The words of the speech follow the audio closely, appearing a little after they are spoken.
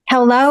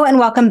Hello and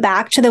welcome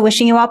back to the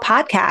Wishing You Well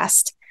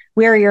podcast.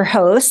 We're your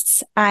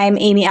hosts. I'm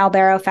Amy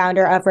Albero,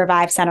 founder of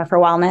Revive Center for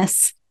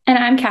Wellness. And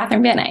I'm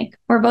Catherine Van Eyck.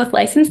 We're both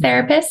licensed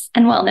therapists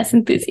and wellness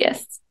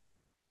enthusiasts.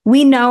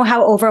 We know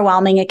how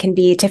overwhelming it can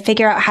be to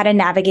figure out how to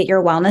navigate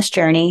your wellness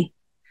journey.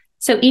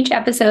 So each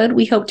episode,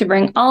 we hope to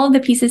bring all of the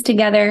pieces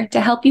together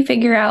to help you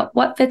figure out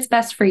what fits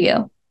best for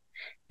you.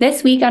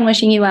 This week on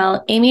Wishing You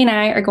Well, Amy and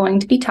I are going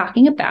to be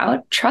talking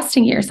about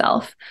trusting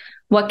yourself.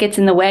 What gets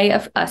in the way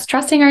of us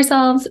trusting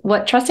ourselves,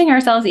 what trusting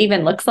ourselves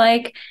even looks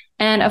like,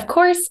 and of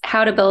course,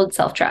 how to build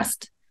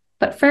self-trust.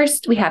 But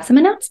first, we have some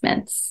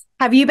announcements.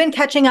 Have you been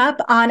catching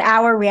up on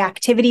our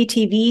Reactivity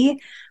TV?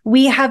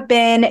 We have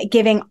been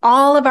giving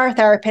all of our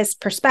therapists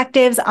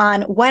perspectives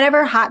on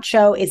whatever hot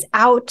show is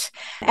out.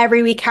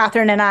 Every week,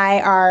 Catherine and I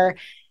are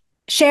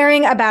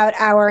sharing about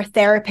our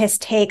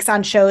therapist takes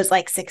on shows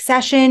like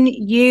Succession,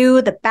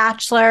 You, The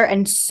Bachelor,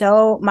 and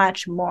so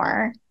much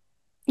more.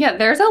 Yeah,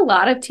 there's a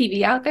lot of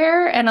TV out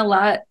there and a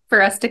lot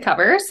for us to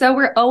cover. So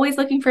we're always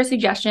looking for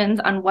suggestions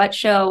on what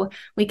show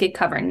we could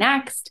cover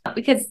next.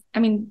 Because,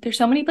 there's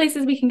so many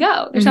places we can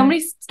go. There's so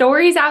many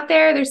stories out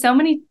there. There's so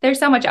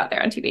much out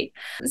there on TV.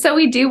 So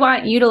we do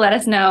want you to let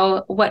us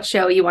know what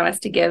show you want us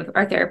to give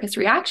our therapist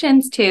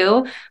reactions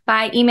to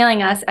by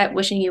emailing us at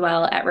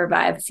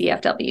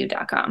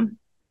wishingyouvell@revivecfw.com.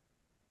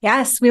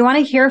 Yes, we want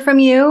to hear from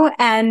you.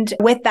 And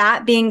with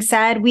that being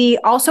said, we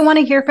also want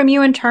to hear from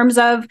you in terms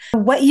of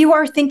what you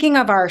are thinking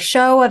of our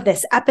show, of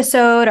this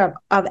episode,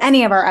 of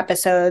any of our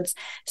episodes.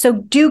 So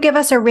do give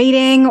us a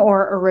rating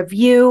or a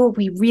review.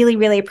 We really,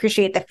 really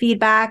appreciate the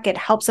feedback. It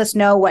helps us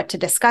know what to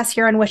discuss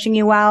here on Wishing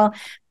You Well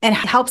and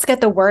helps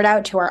get the word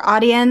out to our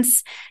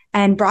audience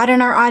and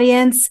broaden our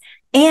audience.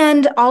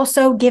 And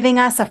also giving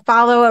us a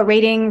follow, a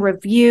rating,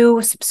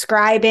 review,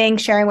 subscribing,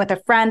 sharing with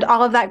a friend.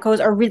 All of that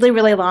goes a really,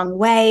 really long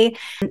way.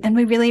 And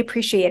we really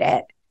appreciate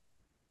it.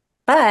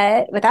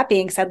 But with that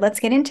being said, let's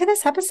get into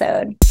this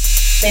episde.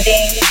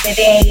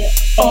 Living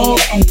full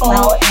and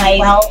well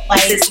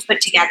life is put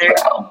together,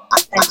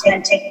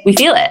 authentic. We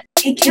feel it.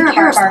 Take care of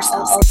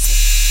ourselves.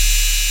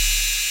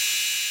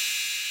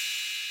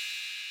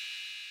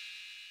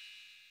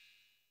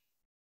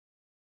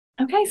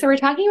 Okay, so we're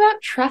talking about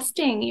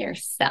trusting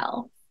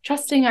yourself,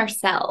 trusting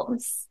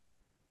ourselves.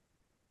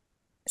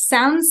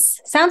 Sounds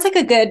like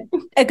a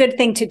good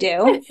thing to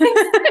do.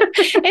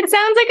 It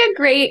sounds like a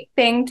great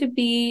thing to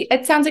be.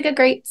 It sounds like a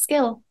great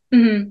skill.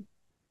 Mm-hmm.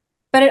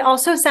 But it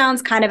also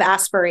sounds kind of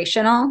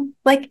aspirational.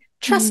 Like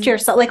trust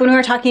yourself. Like when we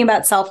were talking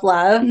about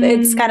self-love,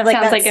 it's kind of like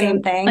that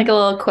same thing. Like a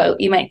little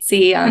quote you might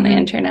see on the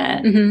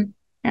internet, on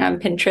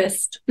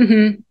Pinterest.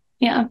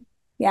 Yeah.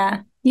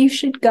 Yeah. You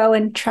should go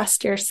and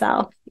trust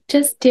yourself.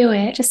 Just do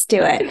it. Just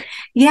do it.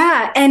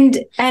 Yeah. And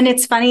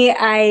it's funny.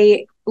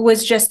 I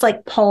was just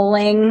like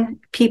polling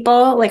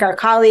people, like our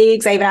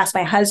colleagues. I even asked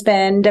my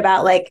husband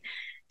about like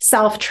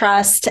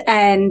self-trust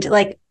and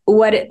like,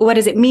 what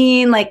does it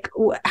mean? Like,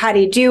 how do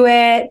you do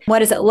it? What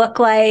does it look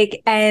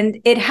like? And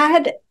it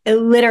had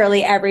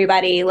literally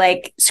everybody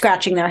like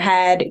scratching their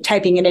head,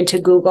 typing it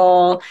into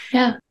Google.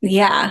 Yeah.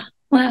 Yeah.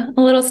 Wow.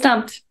 A little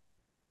stumped.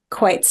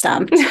 Quite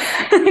stumped.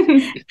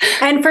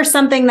 And for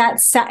something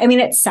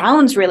it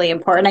sounds really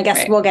important. I guess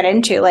right. We'll get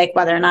into like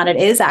whether or not it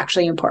is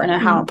actually important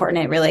and how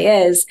important it really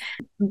is.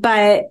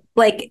 But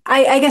like,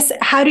 I guess,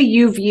 how do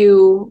you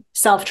view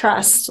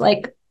self-trust,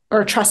 like,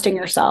 or trusting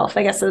yourself?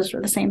 I guess those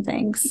are the same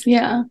things.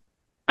 Yeah.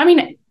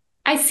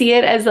 I see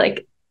it as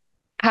like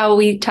how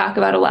we talk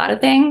about a lot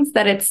of things,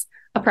 that it's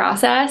a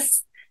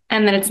process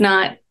and that it's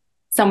not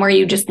somewhere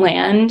you just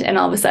land and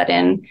all of a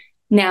sudden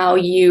now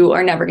you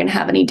are never going to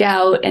have any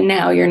doubt, and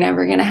now you're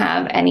never going to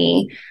have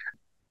any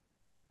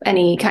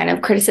kind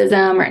of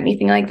criticism or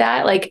anything like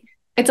that. Like,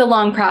 it's a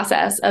long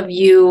process of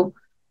you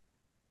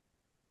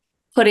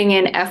putting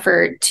in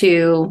effort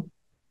to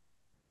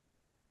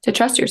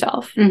trust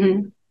yourself.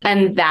 Mm-hmm.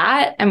 And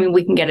that,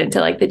 we can get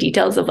into like the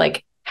details of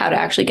like how to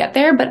actually get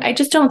there, but I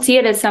just don't see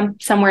it as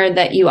somewhere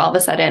that you all of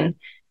a sudden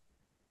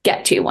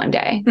get to one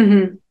day,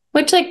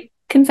 which like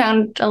can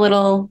sound a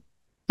little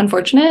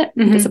unfortunate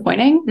and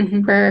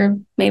disappointing for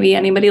maybe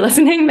anybody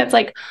listening that's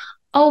like,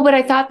 oh, but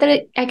I thought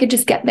that I could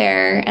just get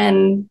there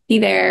and be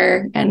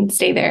there and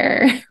stay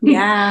there.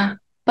 Yeah.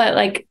 But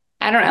like,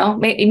 I don't know,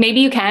 maybe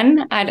you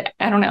can. I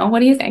don't know. What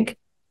do you think?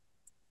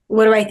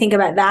 What do I think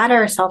about that,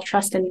 or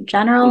self-trust in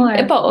general?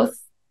 Or?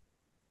 Both.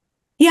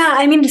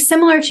 Yeah.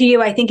 Similar to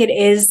you, I think it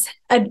is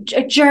a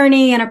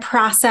journey and a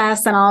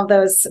process and all of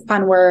those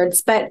fun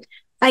words, but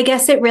I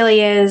guess it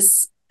really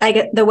is. I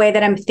get the way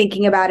that I'm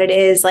thinking about it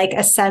is like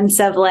a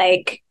sense of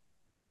like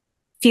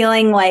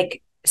feeling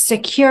like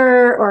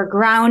secure or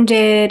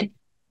grounded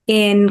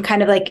in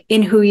kind of like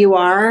in who you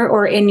are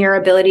or in your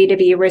ability to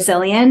be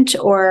resilient,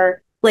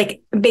 or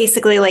like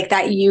basically like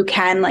that you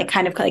can like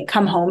kind of like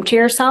come home to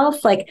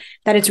yourself, like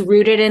that it's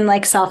rooted in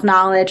like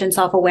self-knowledge and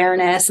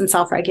self-awareness and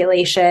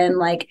self-regulation,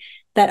 like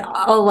that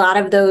a lot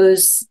of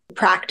those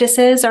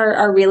practices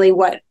are really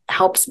what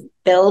helps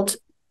build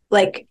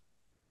like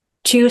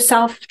to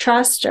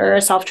self-trust or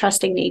a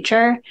self-trusting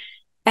nature.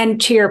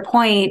 And to your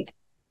point,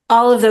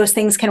 all of those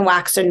things can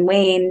wax and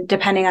wane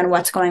depending on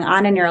what's going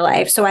on in your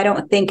life. So I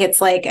don't think it's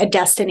like a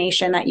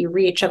destination that you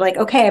reach of like,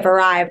 okay, I've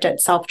arrived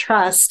at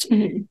self-trust.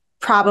 Mm-hmm.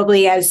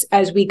 Probably as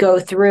we go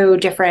through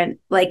different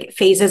like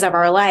phases of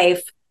our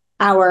life,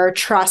 our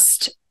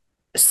trust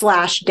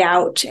 /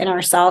 doubt in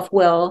ourselves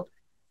will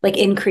like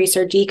increase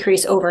or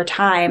decrease over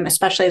time,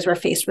 especially as we're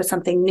faced with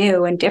something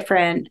new and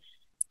different.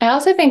 I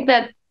also think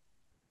that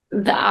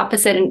the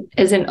opposite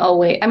isn't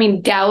always, I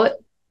mean, doubt,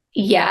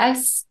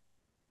 yes.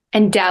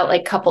 And doubt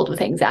like coupled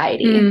with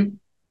anxiety,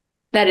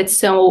 that it's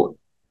so,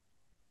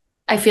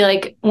 I feel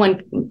like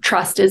when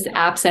trust is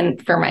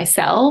absent for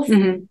myself,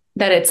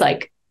 that it's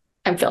like,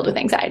 I'm filled with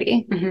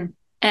anxiety.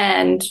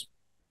 And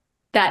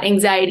that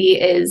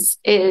anxiety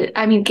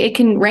I mean, it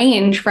can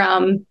range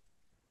from,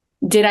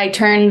 did I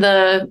turn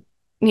the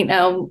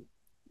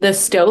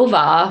stove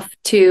off,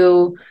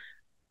 to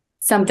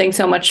something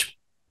so much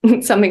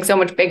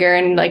bigger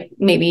and like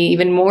maybe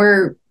even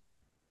more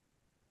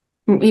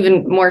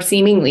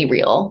seemingly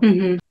real.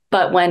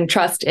 But when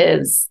trust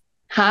is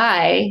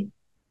high,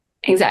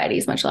 anxiety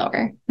is much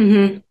lower.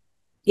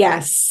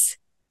 Yes,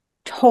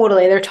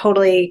 totally. They're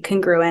totally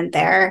congruent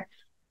there.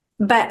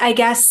 But I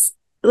guess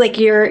like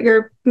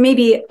you're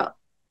maybe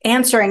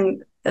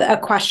answering a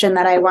question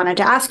that I wanted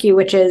to ask you,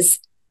 which is,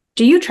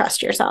 do you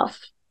trust yourself?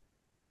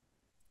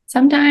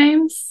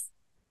 Sometimes.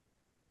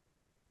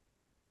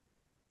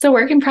 It's a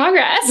work in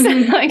progress,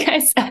 like I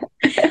said.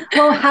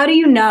 Well, how do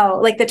you know?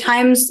 Like the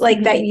times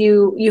like that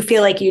you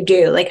feel like you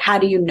do, like how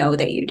do you know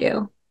that you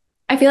do?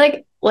 I feel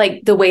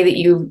like the way that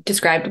you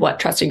described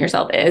what trusting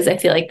yourself is, I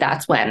feel like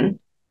that's when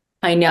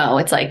I know.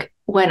 It's like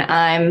when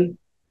I'm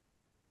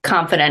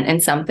confident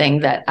in something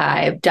that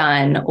I've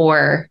done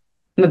or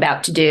I'm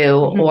about to do,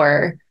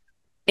 or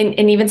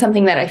and even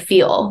something that I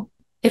feel.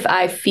 If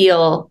I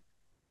feel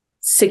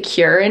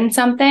secure in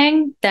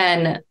something,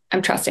 then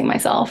I'm trusting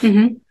myself.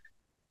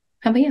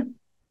 How about you?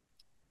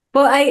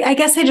 Well, I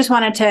guess I just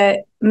wanted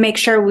to make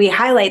sure we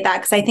highlight that,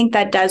 because I think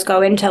that does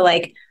go into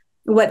like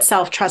what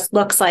self-trust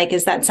looks like,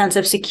 is that sense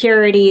of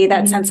security,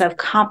 that sense of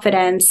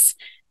confidence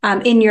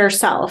in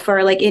yourself,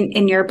 or like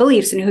in your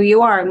beliefs and who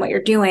you are and what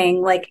you're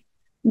doing. Like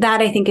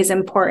that I think is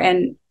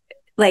important,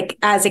 like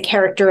as a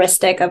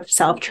characteristic of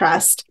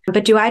self-trust.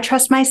 But do I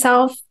trust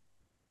myself?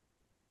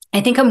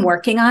 I think I'm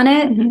working on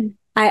it.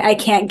 I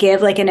can't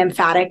give like an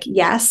emphatic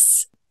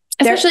yes.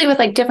 Especially with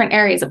like different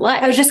areas of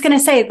life. I was just going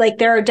to say, like,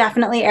 there are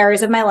definitely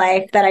areas of my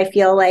life that I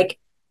feel like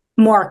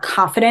more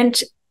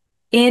confident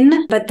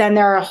in, but then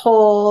there are a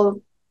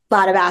whole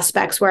lot of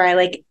aspects where I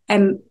like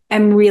am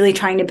really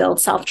trying to build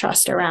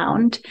self-trust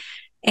around.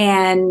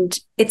 And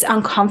it's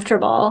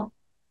uncomfortable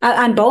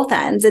on both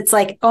ends. It's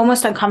like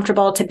almost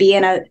uncomfortable to be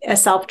in a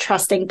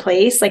self-trusting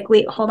place. Like,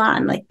 wait, hold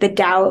on, like the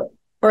doubt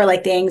or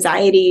like the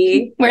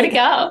anxiety. Where to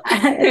go?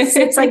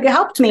 it's like it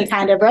helped me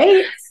kind of,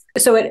 right?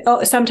 So it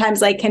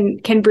sometimes like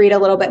can breed a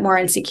little bit more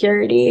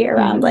insecurity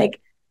around like,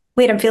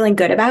 wait, I'm feeling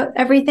good about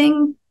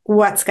everything.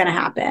 What's going to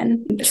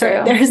happen? True.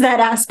 So there's that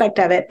aspect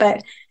of it.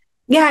 But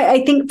yeah,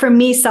 I think for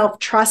me,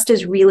 self-trust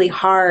is really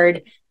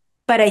hard.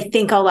 But I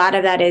think a lot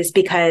of that is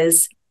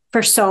because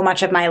for so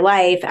much of my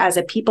life as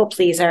a people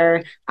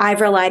pleaser,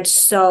 I've relied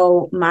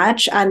so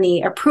much on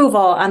the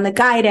approval, on the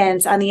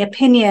guidance, on the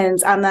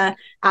opinions, on the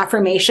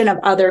affirmation of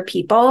other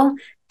people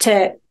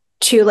to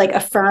like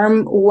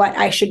affirm what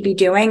I should be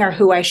doing or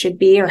who I should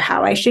be or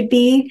how I should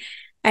be.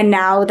 And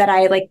now that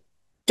I like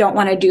don't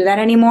want to do that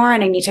anymore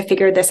and I need to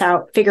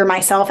figure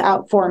myself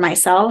out for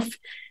myself,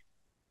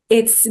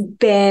 it's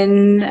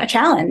been a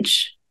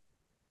challenge.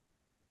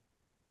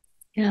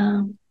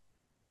 Yeah.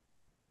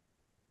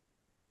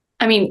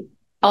 I mean,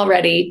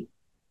 already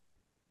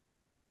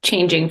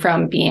changing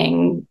from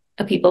being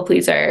a people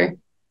pleaser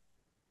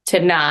to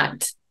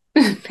not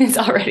is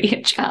already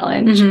a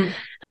challenge.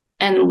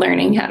 And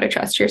learning how to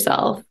trust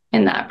yourself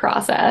in that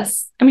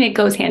process. I mean, it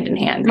goes hand in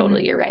hand.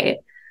 Totally, you're right.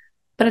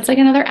 But it's like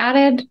another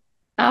added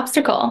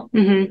obstacle.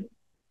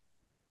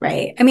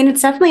 Right. I mean,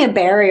 it's definitely a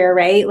barrier,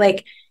 right?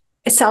 Like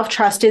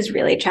self-trust is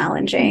really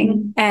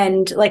challenging.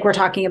 And like we're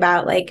talking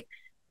about like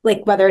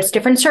whether it's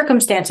different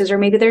circumstances or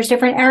maybe there's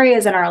different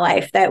areas in our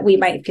life that we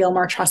might feel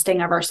more trusting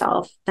of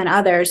ourselves than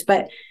others.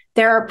 But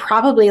there are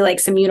probably like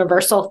some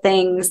universal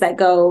things that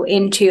go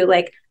into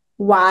like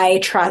why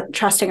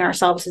trusting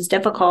ourselves is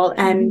difficult.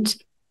 And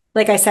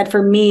like I said,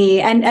 for me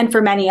and for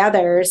many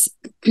others,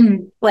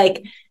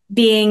 like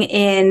being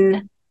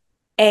in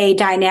a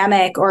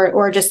dynamic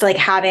or just like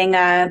having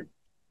a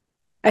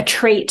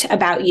trait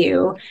about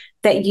you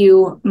that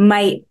you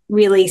might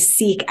really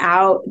seek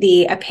out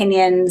the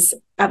opinions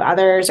of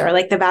others or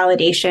like the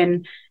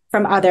validation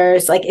from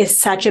others, like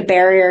is such a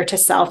barrier to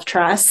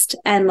self-trust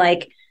and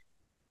like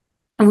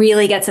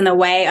really gets in the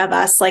way of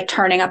us like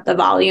turning up the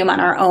volume on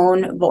our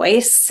own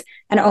voice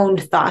and own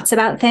thoughts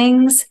about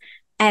things.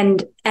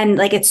 And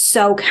like, it's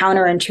so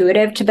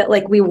counterintuitive to, but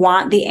like, we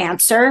want the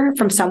answer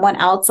from someone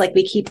else. Like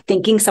we keep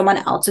thinking someone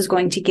else is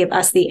going to give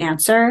us the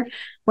answer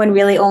when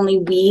really only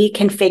we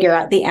can figure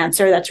out the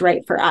answer that's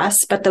right for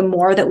us. But the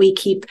more that we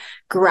keep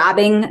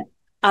grabbing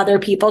other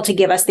people to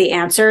give us the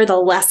answer, the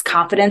less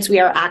confidence we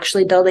are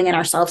actually building in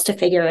ourselves to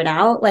figure it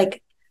out.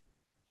 Like,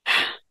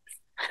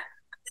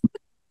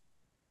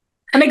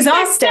 I'm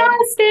exhausted.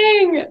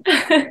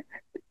 Exhausting.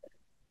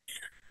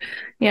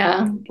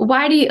 Yeah.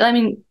 Why do you, I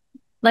mean,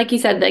 like you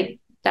said, like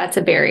that's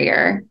a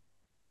barrier.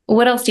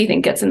 What else do you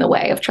think gets in the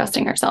way of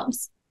trusting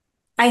ourselves?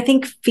 I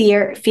think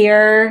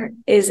fear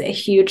is a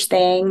huge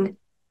thing,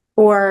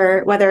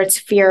 or whether it's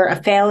fear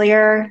of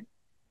failure,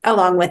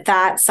 along with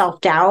that,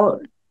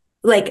 self-doubt,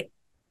 like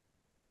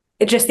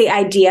just the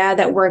idea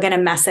that we're going to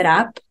mess it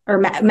up or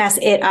mess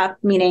it up,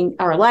 meaning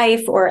our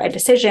life or a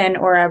decision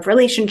or a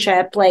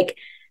relationship. Like,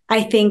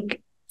 I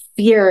think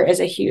fear is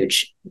a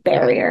huge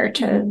barrier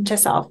to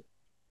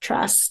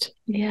self-trust.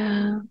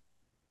 Yeah.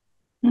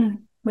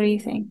 What do you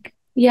think?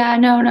 Yeah,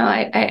 no,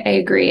 I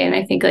agree. And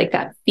I think like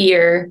that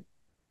fear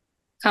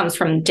comes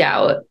from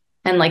doubt.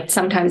 And like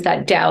sometimes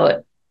that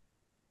doubt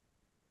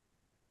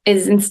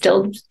is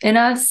instilled in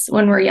us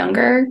when we're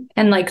younger.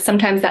 And like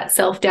sometimes that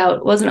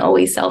self-doubt wasn't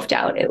always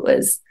self-doubt. It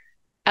was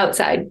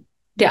outside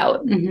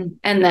doubt. Mm-hmm.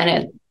 And then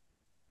it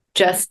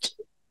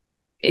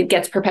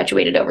gets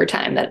perpetuated over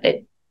time that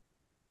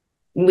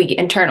we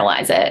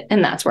internalize it.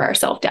 And that's where our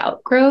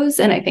self-doubt grows.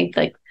 And I think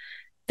like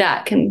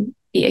that can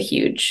be a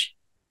huge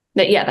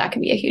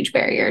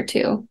barrier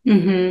to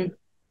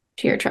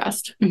your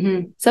trust.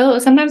 Mm-hmm. So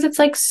sometimes it's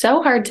like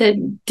so hard to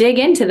dig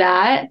into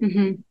that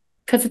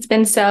because it's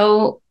been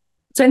so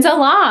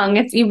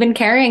long. You've been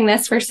carrying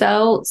this for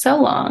so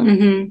long.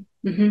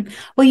 Mm-hmm. Mm-hmm.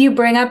 Well, you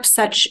bring up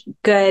such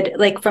good,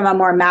 like from a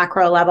more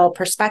macro level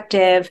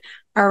perspective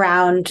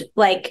around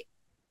like,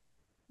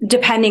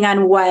 depending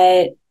on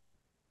what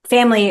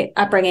family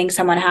upbringing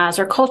someone has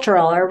or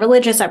cultural or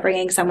religious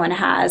upbringing someone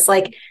has,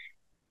 like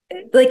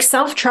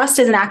self-trust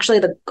isn't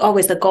actually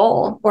always the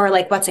goal or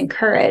like what's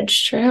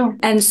encouraged. True.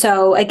 And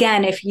so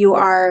again, if you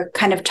are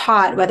kind of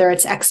taught, whether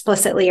it's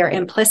explicitly or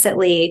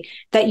implicitly,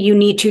 that you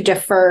need to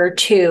defer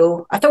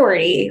to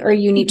authority or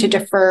you need to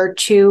defer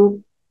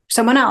to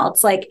someone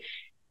else, like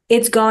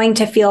it's going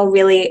to feel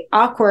really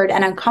awkward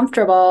and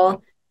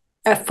uncomfortable,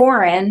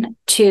 foreign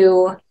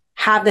to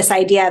have this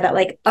idea that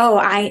like, oh,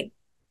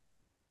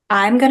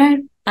 I'm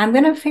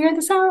gonna figure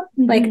this out.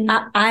 Like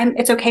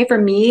it's okay for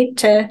me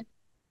to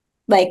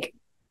like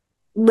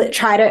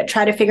try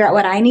to figure out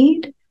what I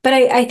need. But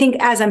I think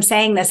as I'm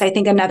saying this, I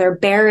think another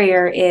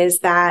barrier is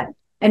that,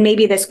 and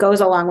maybe this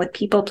goes along with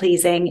people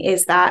pleasing,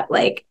 is that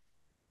like,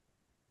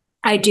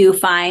 I do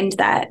find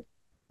that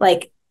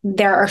like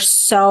there are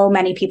so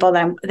many people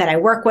that I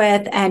work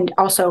with, and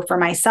also for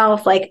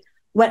myself, like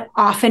what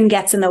often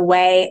gets in the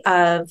way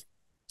of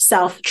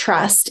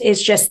self-trust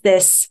is just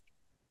this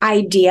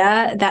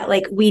idea that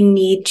like we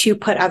need to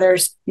put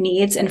others'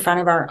 needs in front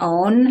of our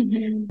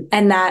own,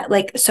 and that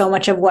like so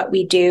much of what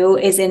we do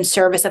is in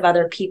service of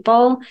other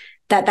people,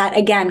 that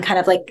again kind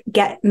of like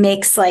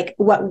makes like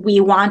what we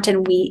want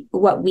and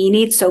what we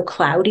need so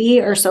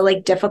cloudy or so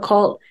like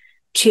difficult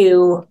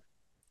to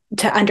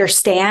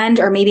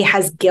understand, or maybe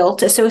has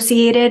guilt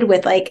associated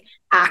with like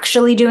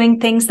actually doing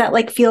things that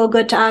like feel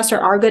good to us or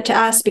are good to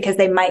us because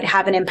they might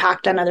have an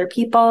impact on other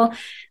people.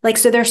 Like,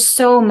 so there's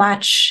so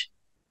much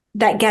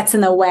that gets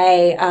in the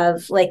way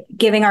of like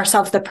giving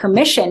ourselves the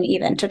permission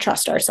even to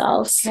trust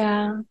ourselves.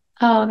 Yeah.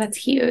 Oh, that's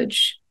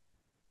huge.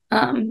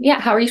 Yeah.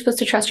 How are you supposed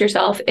to trust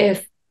yourself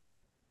if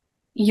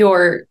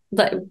you're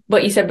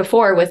what you said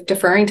before with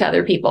deferring to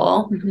other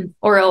people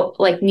or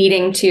like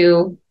needing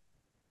to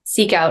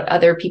seek out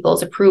other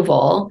people's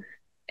approval?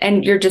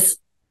 And you're just,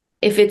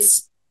 if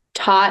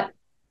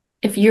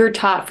you're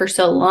taught for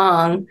so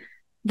long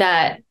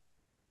that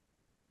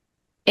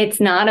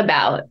it's not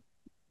about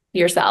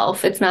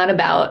yourself, it's not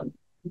about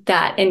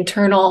that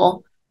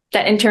internal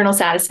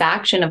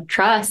satisfaction of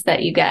trust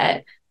that you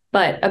get,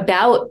 but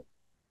about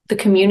the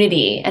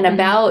community and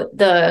about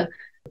the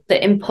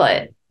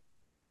input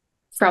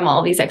from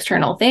all these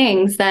external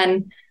things,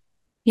 then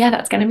yeah,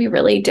 that's going to be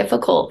really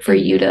difficult for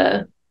you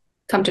to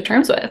come to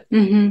terms with.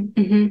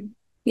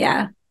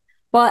 Yeah.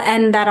 Well,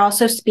 and that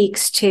also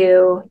speaks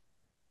to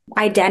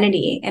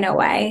identity in a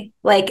way,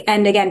 like,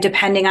 and again,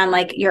 depending on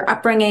like your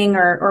upbringing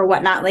or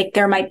whatnot, like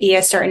there might be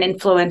a certain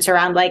influence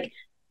around like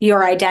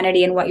your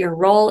identity and what your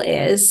role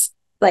is,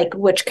 like,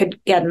 which could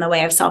get in the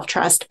way of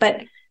self-trust.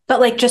 But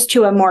like, just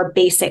to a more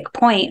basic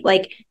point,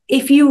 like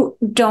if you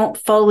don't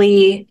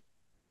fully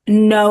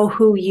know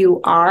who you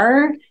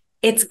are,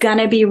 it's going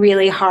to be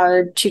really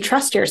hard to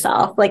trust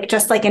yourself. Like,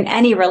 just like in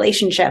any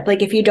relationship,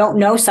 like if you don't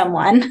know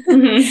someone,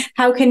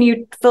 how can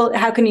you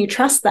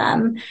trust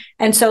them?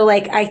 And so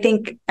like, I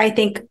think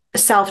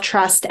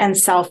self-trust and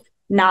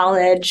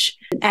self-knowledge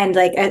and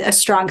like a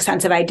strong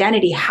sense of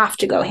identity have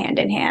to go hand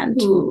in hand.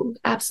 Ooh,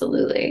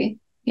 absolutely.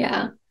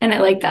 Yeah. And I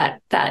like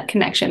that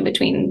connection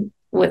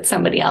with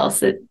somebody else,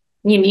 that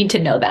you need to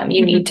know them.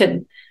 You need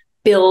to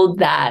build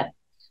that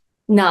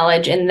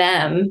knowledge in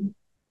them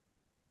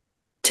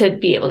to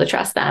be able to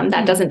trust them.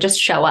 That doesn't just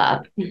show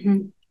up.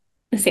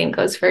 The same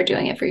goes for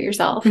doing it for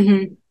yourself.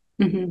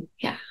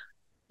 Yeah.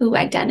 Ooh,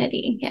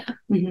 identity. Yeah.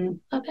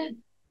 Love it.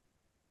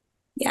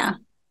 Yeah.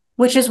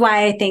 Which is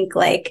why I think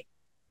like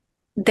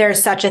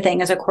there's such a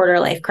thing as a quarter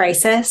life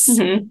crisis,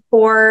 Mm-hmm.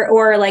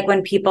 or like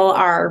when people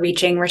are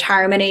reaching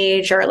retirement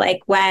age, or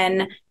like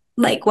when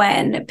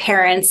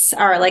parents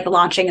are like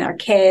launching their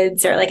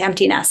kids, or like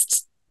empty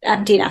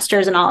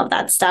nesters and all of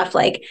that stuff.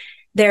 Like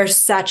there's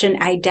such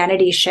an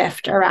identity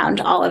shift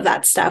around all of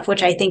that stuff,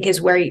 which I think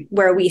is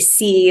where we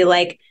see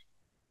like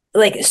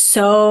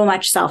so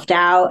much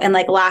self-doubt and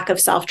like lack of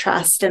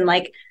self-trust, and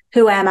like,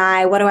 who am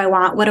I? What do I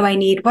want? What do I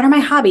need? What are my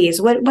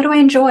hobbies? What do I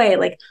enjoy?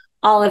 Like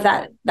all of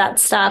that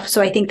stuff.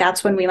 So I think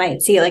that's when we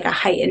might see like a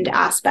heightened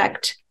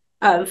aspect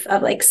of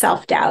like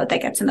self-doubt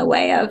that gets in the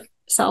way of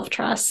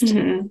self-trust.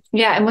 Mm-hmm.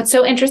 Yeah. And what's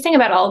so interesting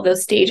about all of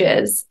those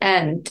stages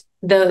and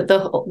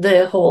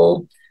the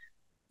whole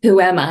who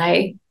am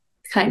I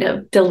kind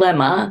of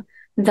dilemma,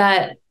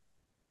 that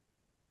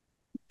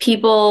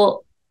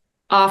people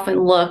often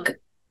look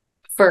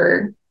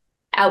for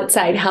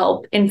outside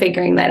help in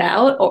figuring that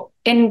out, or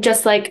in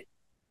just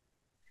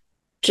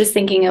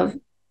thinking of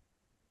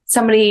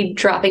somebody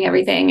dropping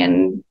everything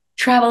and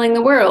traveling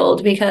the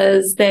world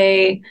because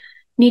they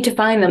need to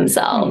find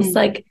themselves. Mm-hmm.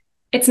 Like,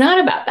 it's not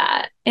about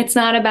that. It's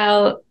not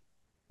about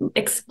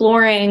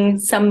exploring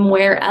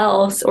somewhere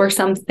else or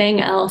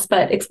something else,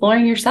 but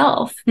exploring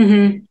yourself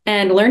Mm-hmm.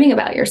 and learning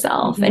about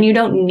yourself. Mm-hmm. And you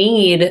don't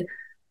need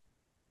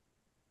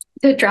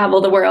to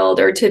travel the world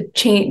or to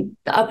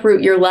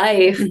uproot your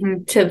life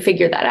Mm-hmm. to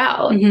figure that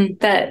out. Mm-hmm.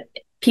 That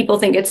people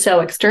think it's so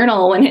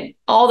external when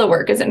all the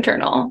work is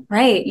internal.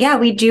 Right. Yeah.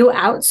 We do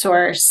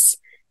outsource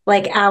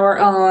like our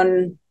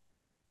own,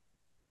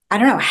 I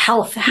don't know,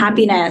 health,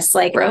 happiness,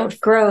 like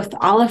growth,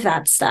 all of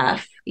that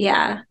stuff.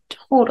 Yeah,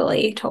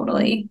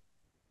 totally.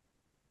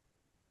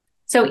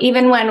 So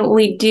even when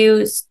we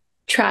do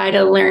try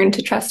to learn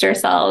to trust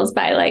ourselves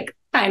by like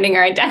finding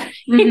our identity,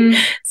 Mm-hmm.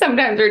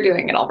 sometimes we're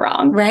doing it all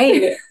wrong.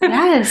 Right.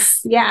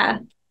 Yes. Yeah.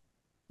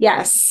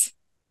 Yes.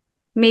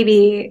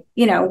 Maybe,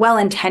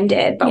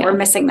 well-intended, but we're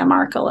missing the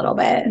mark a little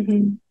bit.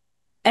 Mm-hmm.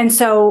 And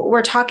so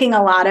we're talking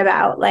a lot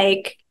about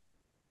like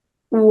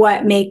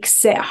what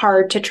makes it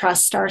hard to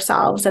trust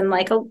ourselves, and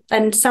like,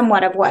 and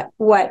somewhat of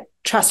what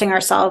trusting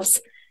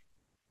ourselves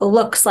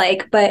looks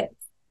like. But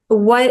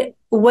what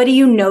do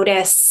you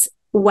notice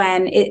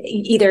when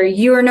either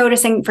you're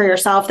noticing for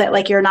yourself that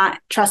like you're not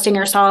trusting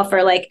yourself,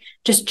 or like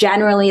just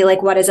generally,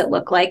 like what does it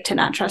look like to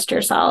not trust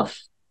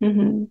yourself?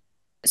 Mm-hmm.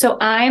 So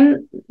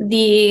I'm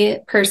the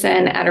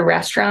person at a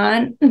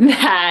restaurant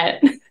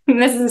that,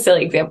 this is a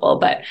silly example,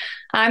 but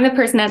I'm the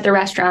person at the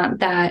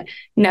restaurant that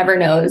never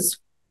knows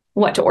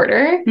what to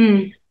order.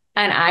 Mm.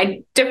 And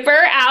I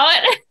defer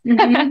out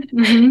Mm-hmm.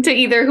 Mm-hmm. to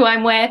either who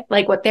I'm with,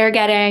 like what they're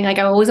getting. Like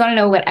I always want to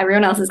know what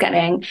everyone else is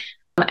getting.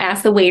 I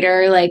ask the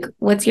waiter, like,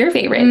 what's your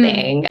favorite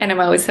thing? And I'm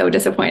always so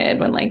disappointed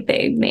when like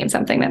they name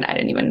something that I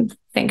didn't even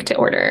think to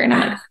order. And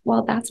I'm like,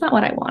 well, that's not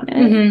what I wanted.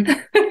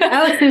 Mm-hmm.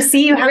 Oh, so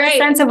see, you have Right. a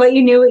sense of what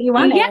you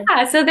wanted.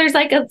 Yeah. So there's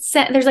like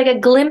a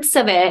glimpse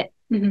of it,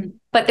 Mm-hmm.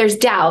 but there's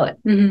doubt.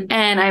 Mm-hmm.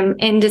 And I'm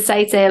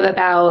indecisive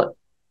about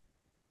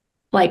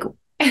like,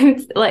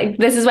 like,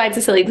 this is why it's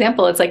a silly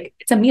example. It's like,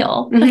 it's a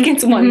meal. Mm-hmm. Like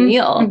it's one Mm-hmm.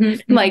 meal.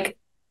 Mm-hmm. Like,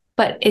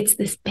 but it's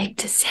this big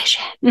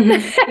decision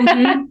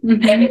Mm-hmm.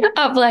 Mm-hmm.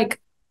 of like,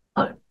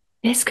 oh,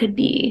 this could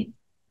be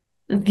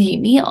the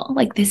meal.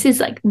 Like, this is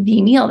like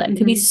the meal that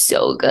could be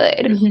so good,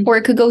 Mm-hmm. or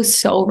it could go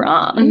so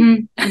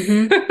wrong. Mm-hmm.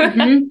 Mm-hmm.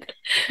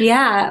 Mm-hmm.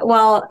 Yeah.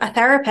 Well, a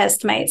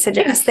therapist might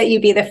suggest that you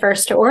be the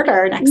first to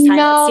order next time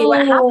and see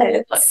what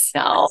happens.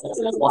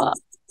 No.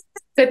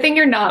 Good thing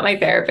you're not my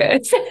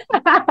therapist.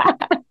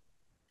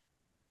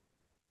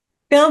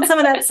 Build some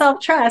of that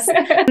self-trust.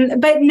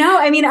 But no,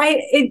 I mean,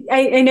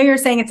 I know you're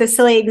saying it's a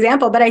silly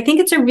example, but I think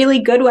it's a really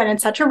good one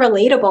and such a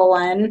relatable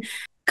one.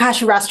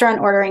 Gosh, restaurant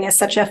ordering is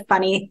such a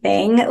funny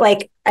thing.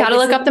 Like, Gotta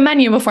look up the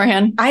menu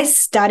beforehand. I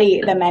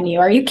study the menu.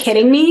 Are you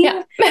kidding me?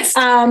 Yeah.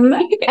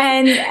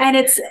 And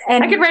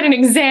I could write an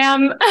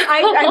exam.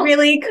 I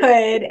really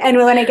could. And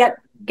when I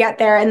get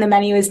there and the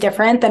menu is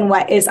different than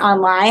what is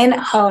online,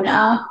 oh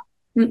no.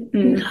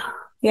 Mm-mm.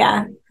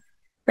 Yeah.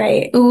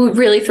 Right. Ooh,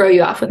 really throw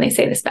you off when they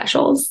say the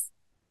specials.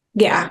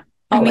 Yeah.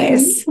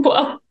 Always.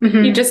 Well,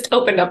 Mm-hmm. you just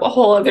opened up a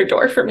whole other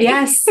door for me.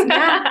 Yes.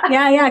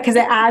 Yeah. Because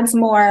it adds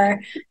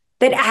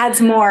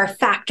more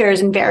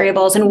factors and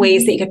variables and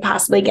ways that you could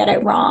possibly get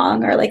it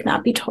wrong, or like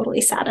not be totally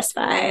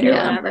satisfied or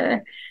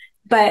whatever.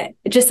 But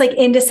just like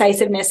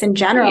indecisiveness in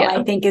general,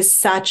 I think is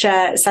such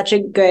a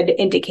good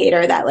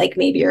indicator that like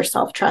maybe your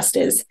self-trust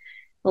is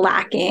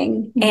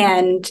lacking.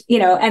 And,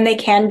 and they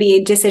can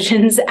be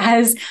decisions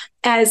as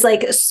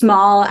like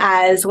small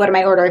as, what am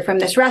I ordering from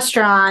this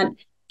restaurant,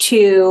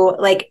 to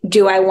like,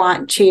 do I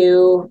want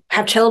to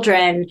have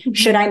children? Mm-hmm.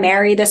 Should I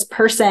marry this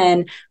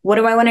person? What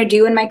do I want to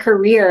do in my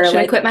career? Should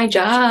I quit my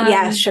job?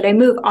 Yes. Should I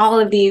move? All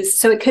of these.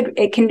 So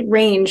it can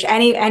range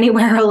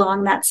anywhere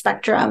along that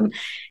spectrum.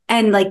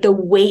 And like the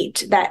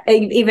weight that,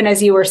 even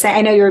as you were saying,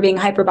 I know you were being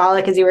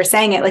hyperbolic as you were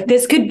saying it, like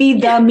this could be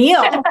the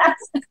meal.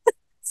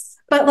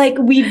 But like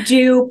we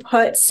do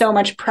put so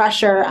much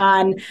pressure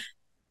on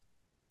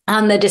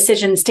the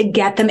decisions to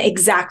get them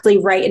exactly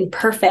right and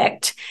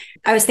perfect.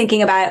 I was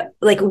thinking about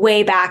like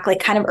way back, like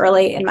kind of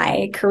early in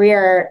my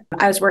career,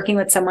 I was working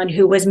with someone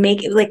who was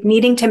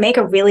needing to make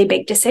a really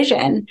big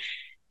decision.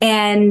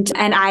 And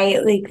I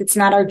like, it's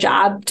not our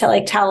job to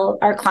like tell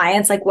our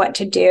clients like what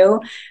to do,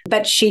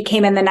 but she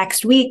came in the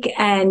next week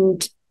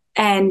and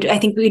I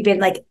think we'd been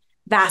like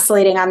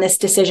vacillating on this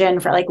decision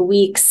for like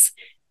weeks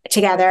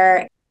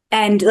together.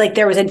 And like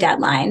there was a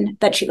deadline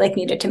that she like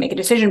needed to make a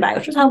decision by,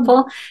 which was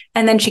helpful.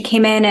 And then she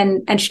came in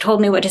and she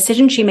told me what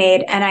decision she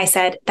made. And I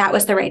said, that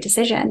was the right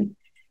decision.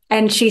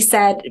 And she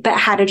said, but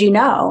how did you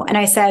know? And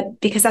I said,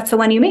 because that's the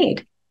one you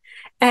made.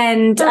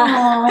 And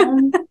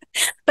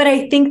but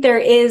I think there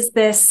is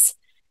this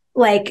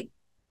like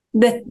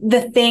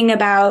the thing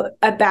about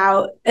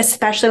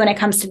especially when it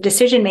comes to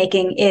decision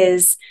making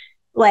is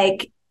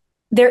like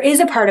there is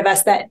a part of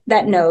us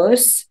that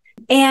knows.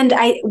 And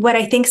what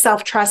I think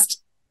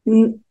self-trust,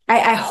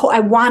 I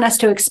want us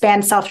to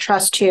expand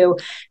self-trust to,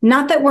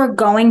 not that we're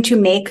going to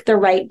make the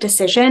right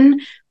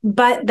decision,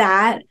 but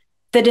that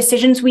the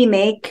decisions we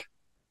make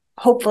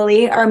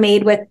hopefully are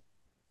made with,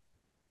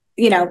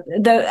 we're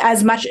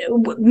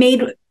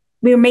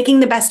making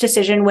the best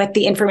decision with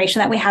the information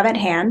that we have at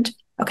hand.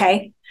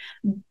 Okay.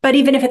 But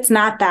even if it's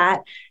not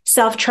that,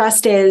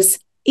 self-trust is,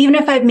 even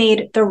if I've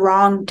made the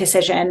wrong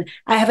decision,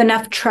 I have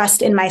enough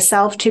trust in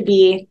myself to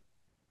be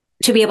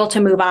able to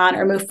move on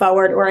or move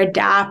forward or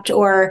adapt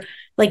or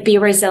like be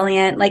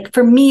resilient. Like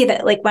for me,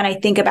 that like when I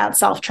think about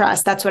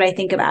self-trust, that's what I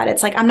think about.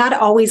 It's like, I'm not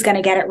always going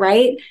to get it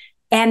right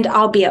and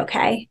I'll be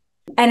okay.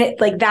 And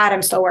it like that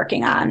I'm still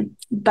working on,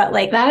 but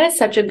like that is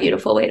such a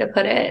beautiful way to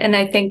put it. And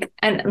I think,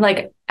 and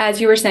like,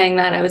 as you were saying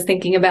that, I was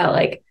thinking about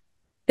like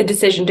the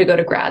decision to go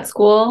to grad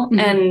school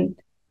and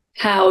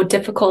how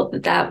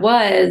difficult that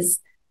was,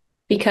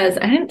 because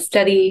I didn't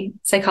study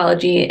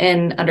psychology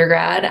in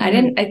undergrad.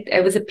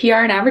 I was a PR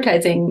and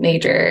advertising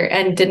major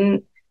and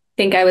didn't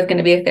think I was going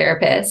to be a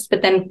therapist,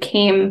 but then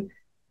came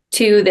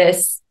to the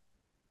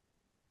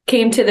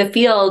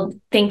field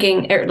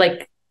thinking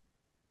like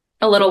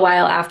a little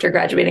while after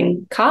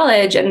graduating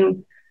college.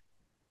 And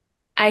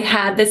I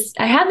had this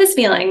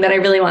feeling that I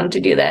really wanted to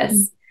do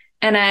this.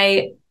 And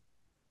I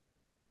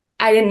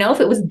didn't know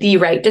if it was the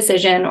right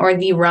decision or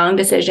the wrong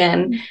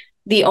decision.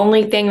 The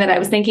only thing that I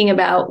was thinking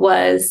about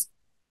was,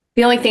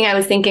 the only thing I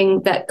was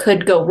thinking that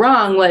could go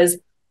wrong was,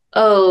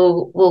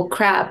 oh, well,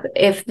 crap,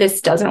 if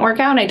this doesn't work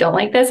out and I don't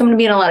like this, I'm going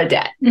to be in a lot of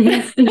debt.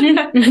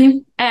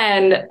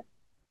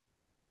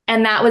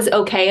 And that was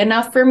okay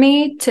enough for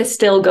me to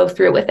still go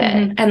through with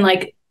it. And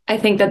like, I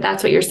think that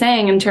that's what you're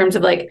saying in terms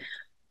of like,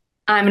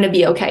 I'm going to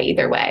be okay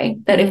either way.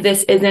 That if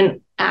this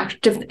isn't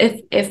active,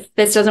 if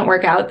this doesn't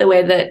work out the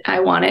way that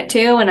I want it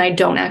to, and I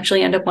don't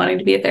actually end up wanting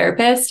to be a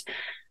therapist,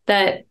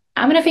 that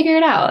I'm going to figure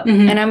it out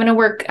and I'm going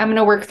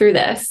to work through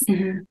this.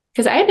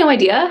 Because I had no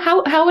idea.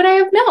 How would I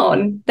have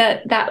known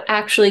that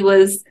actually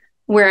was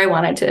where I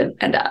wanted to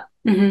end up?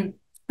 No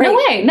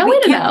way to know.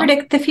 We can't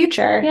predict the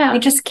future. Yeah. We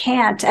just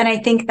can't. And I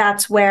think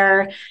that's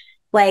where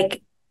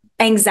like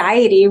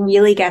anxiety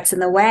really gets in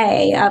the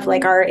way of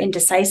like our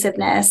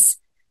indecisiveness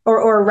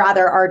or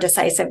rather our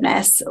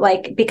decisiveness,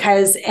 like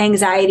because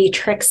anxiety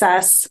tricks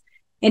us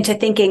into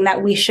thinking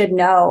that we should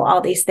know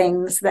all these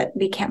things that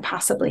we can't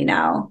possibly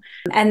know.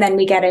 And then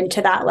we get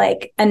into that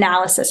like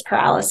analysis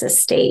paralysis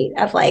state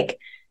of like,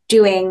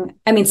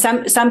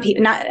 some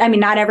people,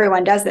 not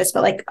everyone does this,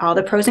 but like all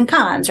the pros and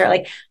cons or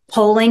like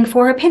polling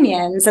for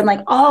opinions and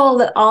like all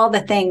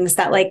the things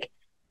that like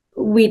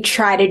we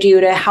try to do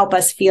to help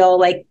us feel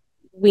like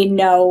we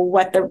know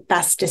what the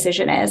best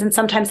decision is. And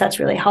sometimes that's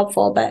really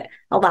helpful, but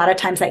a lot of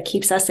times that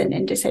keeps us in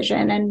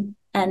indecision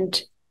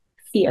and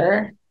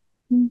fear.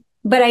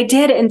 But I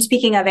did, and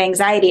speaking of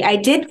anxiety, I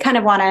did kind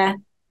of want to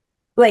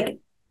like,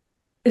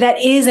 that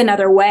is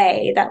another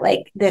way that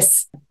like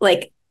this,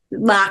 like,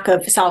 lack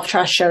of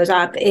self-trust shows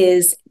up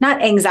is not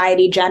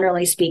anxiety,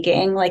 generally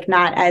speaking, like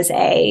not as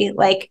a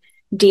like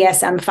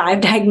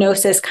DSM-5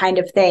 diagnosis kind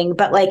of thing,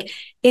 but like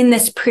in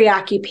this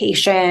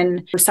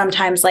preoccupation,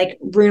 sometimes like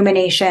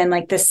rumination,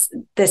 like this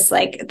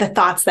like the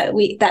thoughts that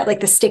like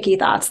the sticky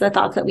thoughts, the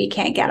thoughts that we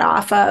can't get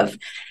off of,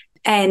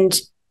 and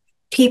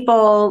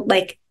people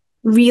like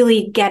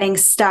really getting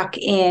stuck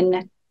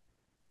in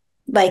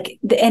like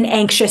an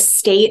anxious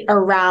state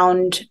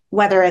around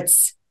whether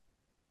it's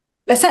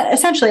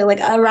essentially like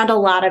around a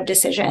lot of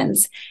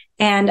decisions.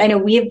 And I know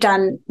we've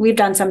done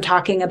some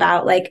talking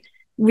about like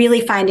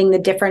really finding the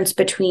difference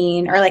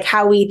between, or like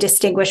how we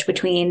distinguish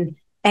between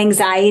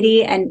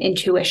anxiety and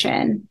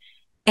intuition.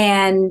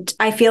 And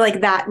I feel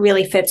like that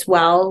really fits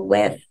well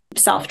with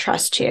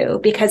self-trust too,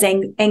 because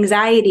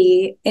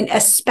anxiety, and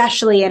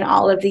especially in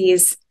all of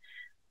these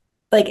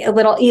like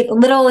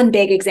little and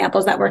big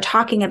examples that we're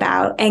talking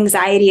about,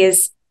 anxiety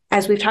is,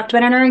 as we've talked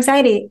about in our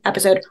anxiety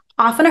episode,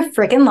 often a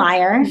freaking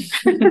liar.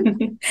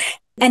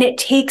 And it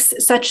takes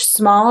such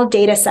small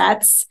data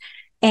sets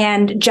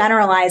and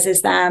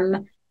generalizes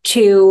them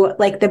to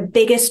like the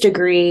biggest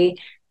degree.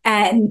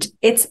 And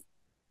it's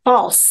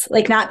false,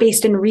 like not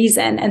based in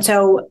reason. And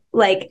so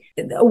like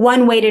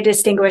one way to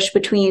distinguish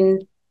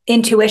between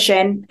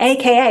intuition,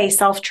 AKA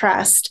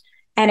self-trust,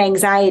 and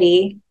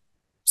anxiety,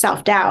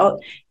 self-doubt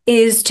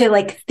is to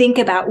like think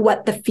about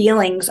what the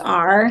feelings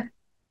are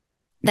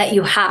that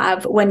you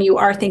have when you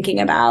are thinking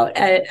about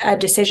a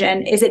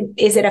decision. Is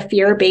it a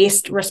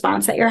fear-based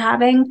response that you're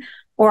having?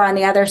 Or on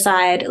the other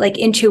side, like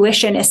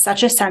intuition is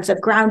such a sense of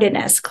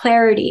groundedness,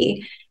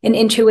 clarity, and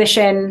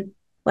intuition,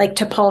 like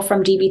to pull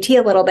from DBT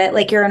a little bit,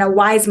 like you're in a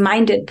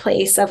wise-minded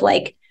place of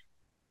like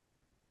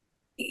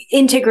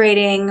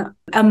integrating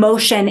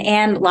emotion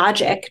and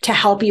logic to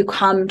help you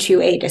come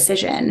to a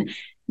decision.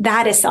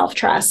 That is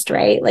self-trust,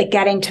 right? Like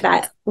getting to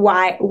that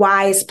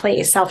wise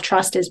place.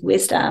 Self-trust is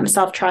wisdom.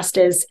 Self-trust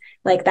is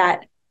like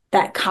that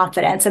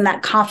confidence, and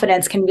that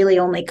confidence can really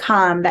only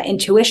come, that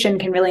intuition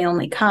can really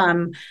only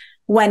come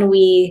when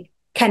we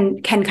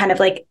can kind of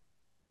like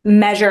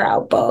measure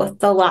out both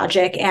the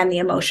logic and the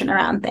emotion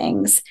around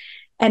things.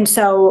 And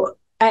so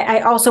I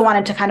also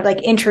wanted to kind of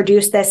like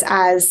introduce this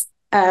as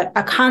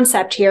a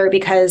concept here,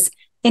 because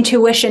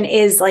intuition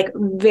is like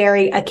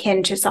very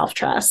akin to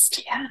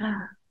self-trust.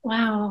 Yeah.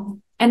 Wow.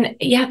 And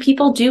yeah,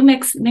 people do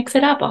mix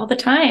it up all the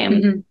time.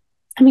 Mm-hmm.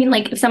 I mean,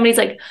 like if somebody's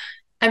like,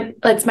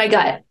 it's my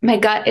gut. My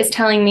gut is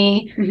telling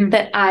me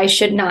that I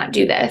should not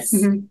do this.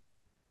 Mm-hmm.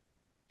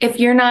 If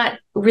you're not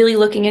really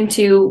looking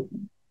into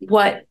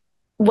what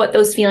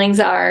those feelings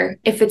are,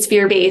 if it's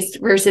fear-based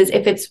versus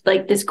if it's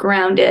like this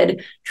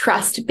grounded,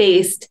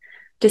 trust-based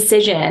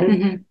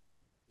decision,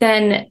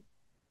 then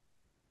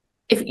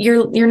if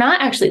you're not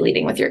actually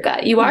leading with your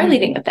gut, you are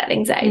leading with that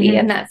anxiety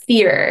and that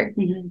fear.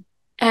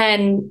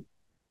 And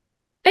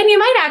then you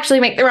might actually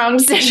make the wrong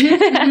decision.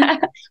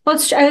 Well,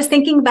 I was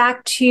thinking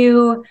back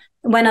to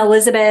when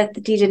Elizabeth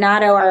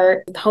DiDonato,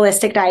 our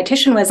holistic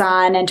dietitian, was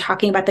on and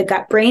talking about the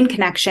gut-brain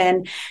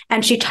connection.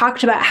 And she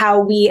talked about how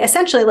we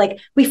essentially, like,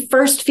 we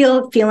first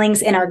feel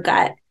feelings in our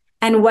gut.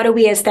 And what do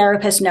we as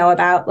therapists know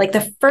about? Like,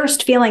 the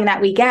first feeling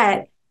that we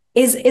get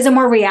is a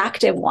more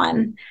reactive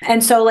one.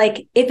 And so,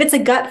 like, if it's a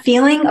gut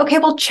feeling, okay,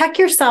 well, check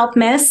yourself,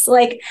 miss.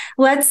 Like,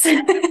 let's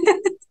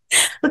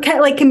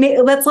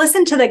let's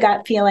listen to the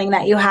gut feeling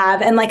that you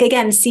have. And like,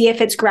 again, see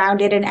if it's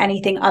grounded in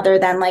anything other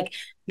than like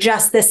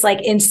just this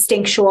like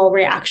instinctual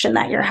reaction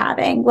that you're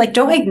having. Like,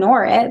 don't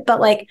ignore it, but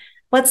like,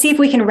 let's see if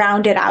we can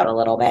round it out a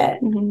little bit.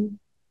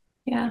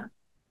 Yeah.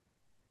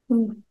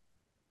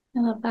 I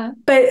love that.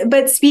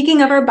 But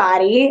speaking of our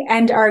body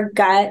and our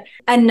gut,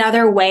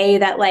 another way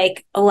that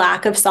like a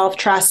lack of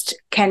self-trust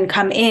can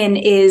come in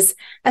is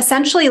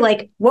essentially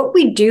like what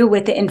we do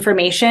with the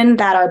information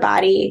that our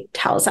body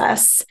tells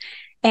us.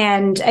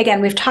 And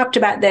again, we've talked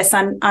about this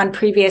on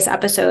previous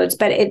episodes,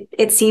 but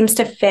it seems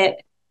to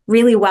fit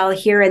really well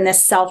here in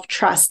this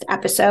self-trust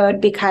episode,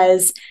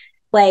 because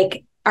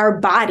like our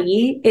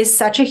body is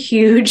such a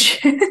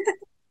huge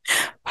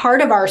part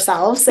of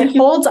ourselves. It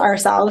holds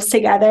ourselves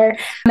together.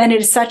 And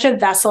it is such a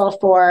vessel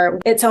for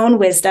its own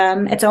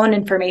wisdom, its own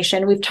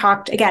information. We've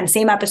talked, again,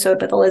 same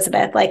episode with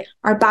Elizabeth, like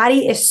our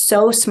body is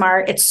so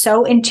smart. It's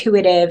so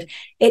intuitive.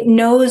 It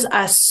knows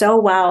us so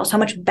well, so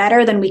much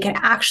better than we can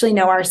actually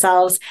know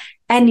ourselves.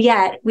 And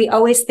yet we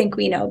always think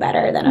we know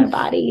better than our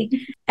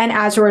body. And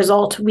as a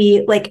result,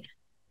 we like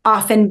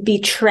often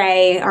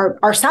betray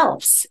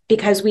ourselves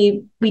because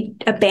we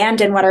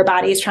abandon what our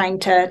body is trying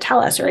to tell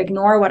us or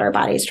ignore what our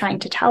body is trying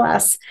to tell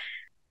us.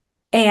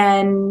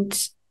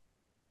 And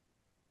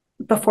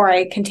before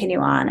I continue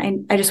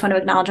on, I just want to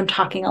acknowledge I'm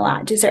talking a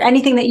lot. Is there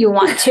anything that you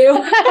want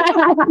to?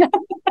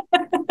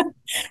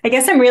 I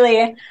guess I'm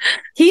really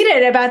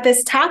heated about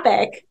this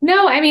topic.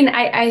 No, I mean,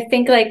 I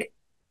think like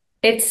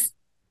it's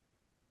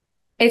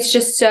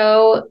just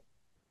so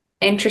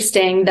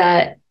interesting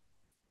that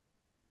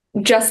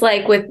just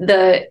like with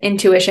the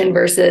intuition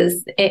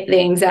versus the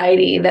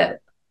anxiety, that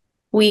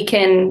we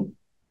can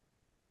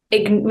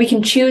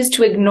choose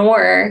to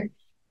ignore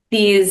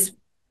these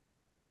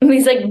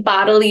like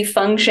bodily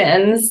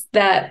functions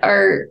that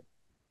are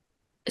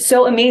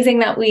so amazing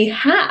that we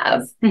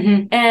have.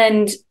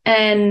 And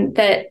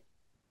that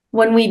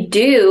when we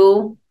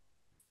do,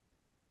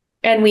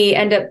 and we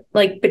end up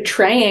like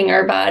betraying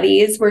our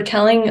bodies, we're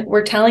telling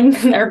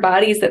our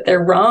bodies that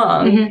they're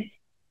wrong.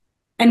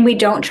 And we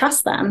don't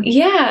trust them.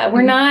 Yeah,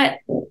 we're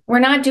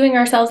not doing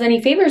ourselves any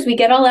favors. We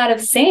get all out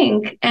of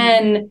sync,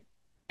 and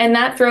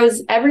that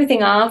throws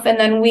everything off. And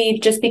then we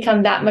just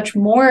become that much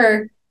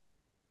more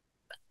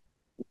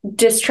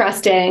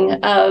distrusting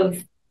of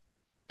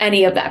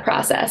any of that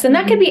process. And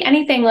that could be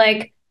anything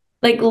like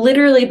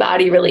literally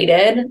body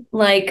related,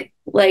 like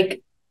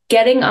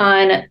getting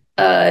on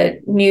a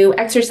new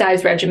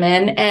exercise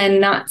regimen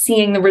and not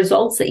seeing the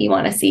results that you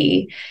want to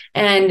see,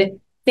 and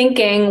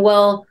thinking,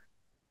 well,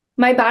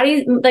 my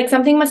body, like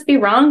something must be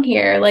wrong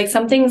here. Like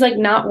something's like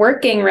not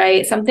working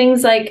right.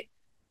 Something's like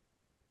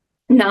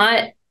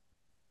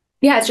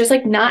it's just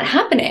like not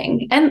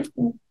happening. And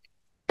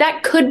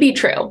that could be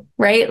true,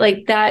 right?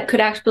 Like that could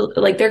actually,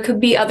 like there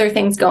could be other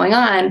things going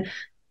on.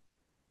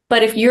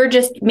 But if you're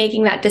just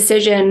making that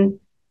decision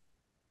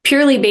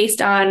purely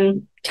based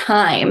on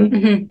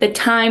time, the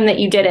time that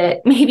you did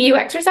it, maybe you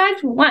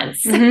exercised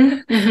once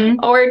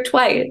or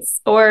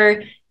twice,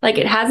 or like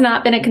it has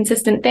not been a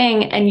consistent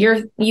thing. And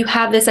you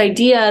have this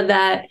idea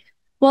that,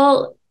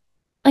 well,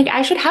 like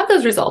I should have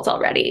those results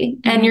already.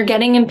 And you're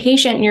getting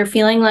impatient and you're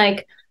feeling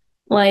like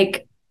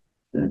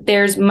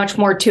there's much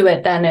more to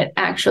it than it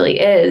actually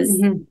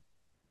is,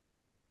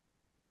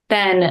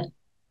 then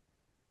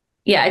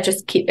yeah, it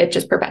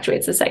just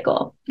perpetuates the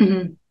cycle.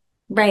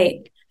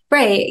 Right.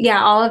 Right.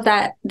 Yeah. All of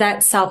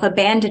that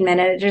self-abandonment.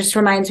 And it just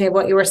reminds me of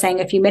what you were saying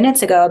a few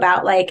minutes ago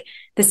about like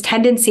this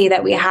tendency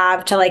that we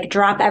have to like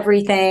drop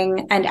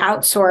everything and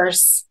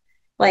outsource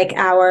like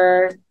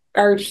our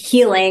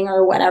healing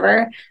or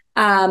whatever.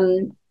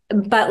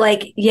 But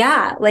like,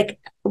 yeah, like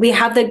we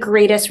have the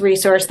greatest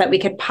resource that we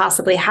could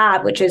possibly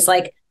have, which is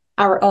like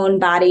our own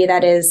body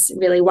that is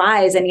really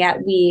wise. And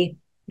yet we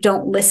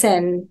don't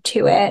listen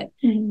to it.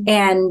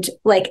 And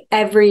like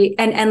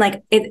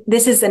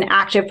this is an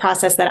active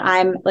process that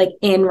I'm like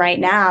in right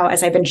now,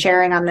 as I've been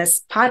sharing on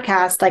this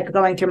podcast, like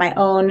going through my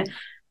own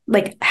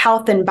like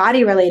health and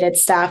body related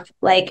stuff.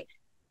 Like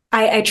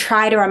I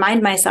try to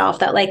remind myself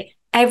that like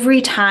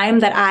every time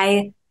that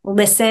I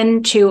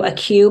listen to a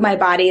cue my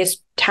body is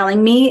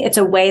telling me, it's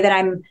a way that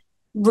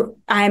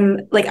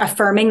I'm like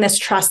affirming this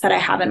trust that I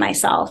have in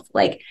myself.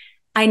 Like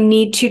I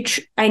need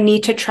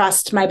to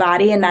trust my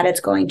body and that it's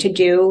going to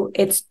do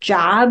its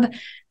job,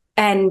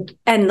 and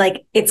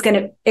like it's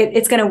going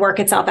to work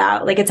itself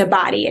out. Like it's a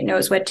body, it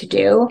knows what to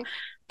do.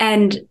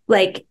 And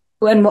like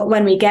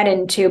when we get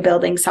into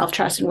building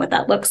self-trust and what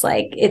that looks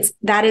like,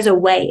 that is a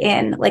way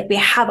in. Like we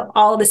have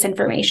all this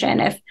information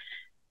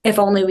if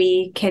only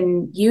we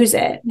can use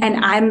it.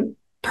 And I'm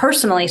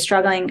personally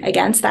struggling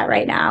against that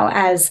right now,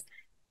 as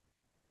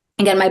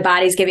again, my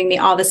body's giving me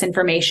all this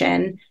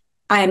information.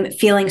 I'm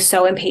feeling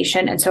so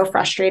impatient and so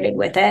frustrated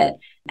with it.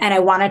 And I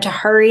wanted to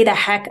hurry the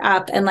heck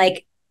up and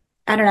like,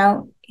 I don't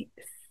know,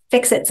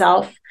 fix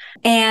itself.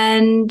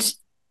 And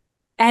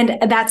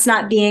that's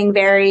not being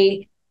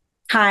very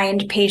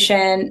kind,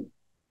 patient,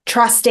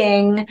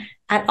 trusting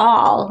at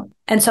all.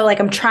 And so like,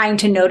 I'm trying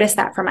to notice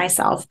that for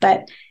myself.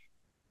 But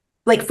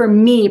like for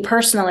me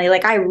personally,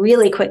 like I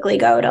really quickly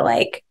go to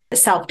like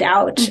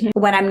self-doubt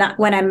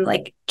when I'm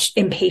like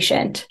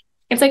impatient.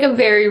 It's like a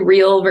very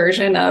real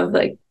version of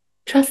like,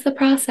 trust the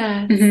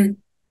process.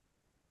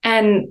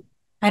 And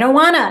I don't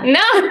wanna.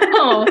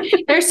 No,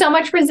 there's so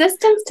much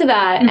resistance to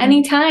that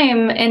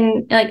anytime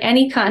in like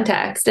any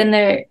context. And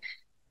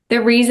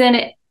the reason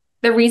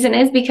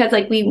is because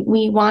like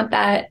we want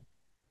that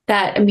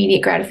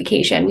immediate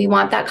gratification. We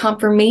want that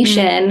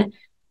confirmation.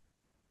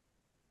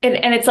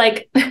 And it's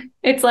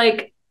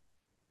like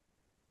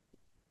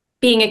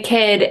being a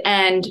kid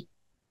and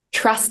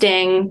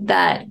trusting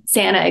that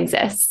Santa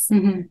exists,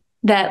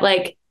 that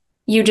like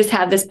you just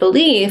have this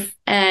belief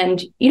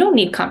and you don't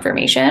need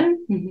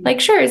confirmation.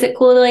 Like, sure, is it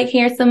cool to like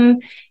hear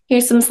some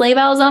sleigh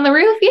bells on the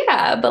roof?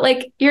 Yeah. But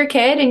like you're a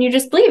kid and you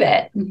just believe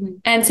it.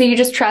 And so you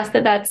just trust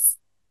that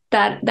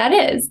that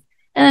is.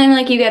 And then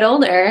like you get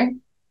older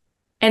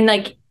and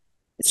like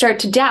start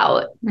to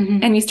doubt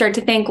and you start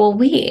to think, well,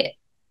 wait,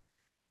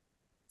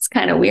 it's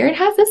kind of weird.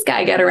 How's this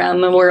guy get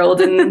around the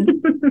world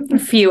in a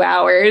few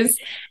hours?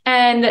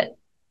 And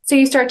so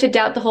you start to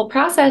doubt the whole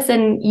process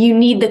and you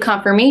need the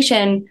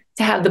confirmation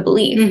to have the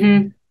belief.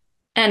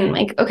 And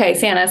like, okay,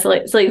 Santa,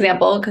 silly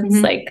example, because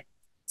it's like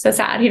so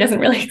sad he doesn't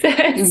really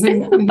exist.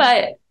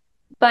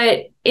 But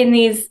in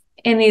these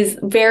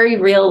very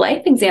real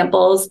life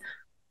examples,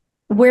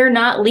 we're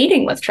not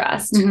leading with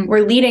trust.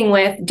 We're leading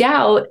with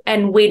doubt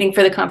and waiting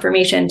for the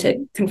confirmation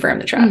to confirm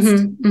the trust.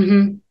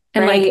 And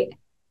like,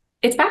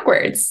 it's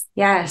backwards.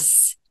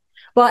 Yes.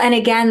 Well, and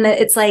again,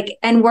 it's like,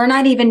 and we're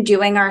not even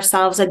doing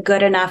ourselves a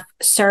good enough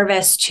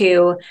service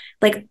to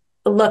like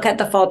look at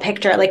the full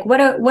picture. Like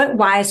what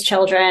wise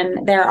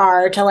children there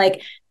are to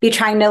like be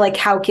trying to like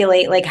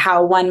calculate like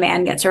how one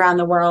man gets around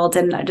the world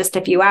in just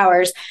a few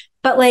hours.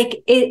 But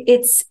like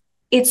it's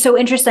so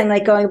interesting,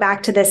 like going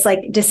back to this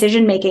like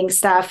decision-making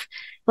stuff,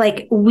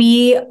 like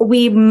we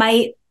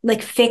might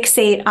like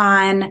fixate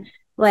on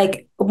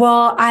like,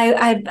 well,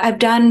 I've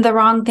done the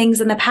wrong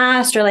things in the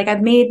past, or like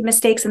I've made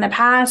mistakes in the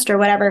past or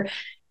whatever.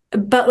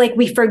 But like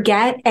we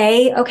forget,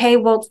 okay,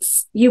 well,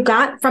 you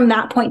got from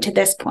that point to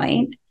this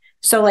point.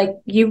 So like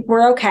you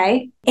were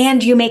okay.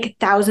 And you make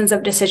thousands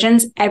of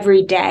decisions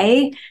every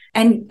day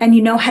and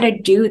you know how to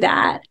do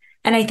that.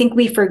 And I think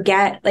we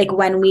forget like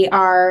when we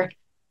are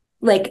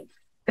like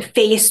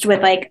faced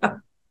with like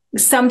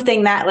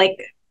something that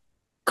like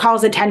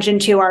calls attention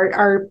to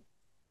our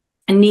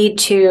need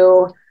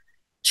to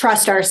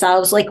trust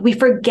ourselves, like we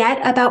forget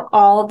about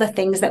all the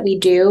things that we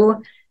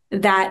do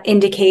that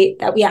indicate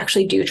that we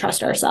actually do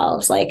trust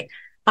ourselves. Like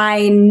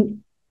I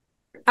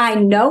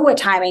know what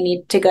time I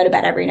need to go to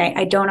bed every night.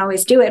 I don't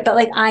always do it, but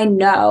like I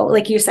know,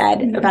 like you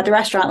said about the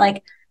restaurant,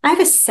 like I have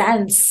a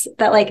sense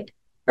that like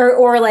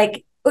or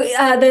like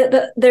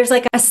there's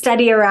like a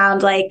study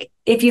around like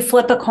if you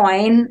flip a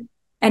coin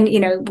and you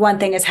know one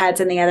thing is heads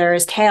and the other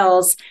is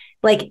tails,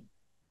 like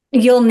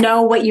you'll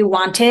know what you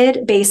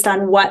wanted based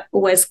on what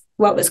was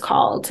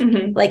called.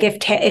 Like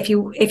if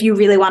you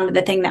really wanted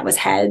the thing that was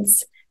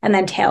heads and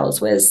then tails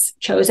was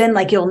chosen,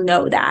 like you'll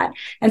know that.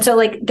 And so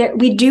like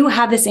we do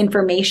have this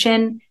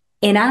information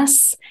in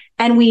us,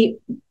 And we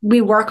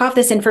work off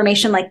this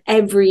information like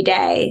every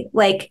day,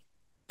 like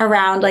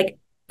around like,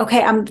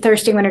 okay, I'm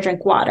thirsty, I'm going to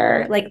drink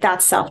water. Like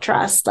that's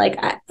self-trust. Like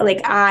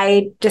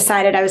I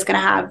decided I was going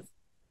to have,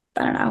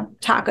 I don't know,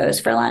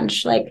 tacos for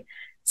lunch, like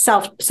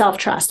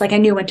self-trust. Like I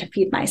knew when to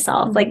feed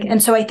myself. Like,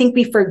 and so I think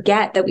we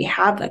forget that we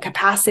have the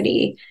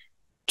capacity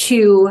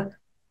to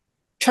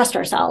trust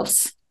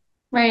ourselves.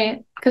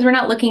 Right. Because we're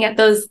not looking at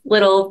those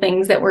little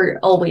things that we're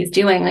always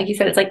doing. Like you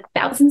said, it's like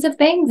thousands of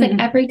things like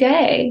every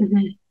day.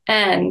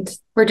 And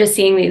we're just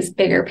seeing these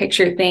bigger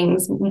picture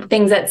things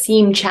that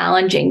seem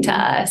challenging to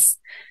us,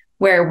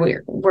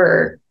 where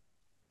we're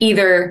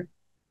either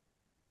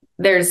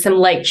there's some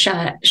light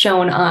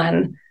shown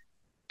on,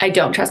 I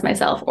don't trust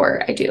myself,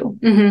 or I do.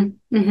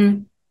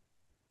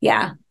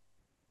 Yeah.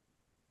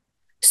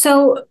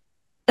 So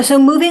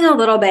moving a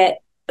little bit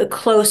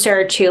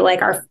closer to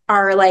like our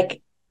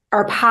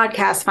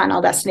podcast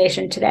final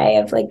destination today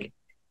of like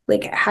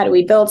how do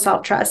we build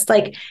self-trust?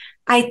 Like,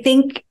 I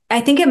think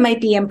it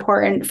might be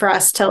important for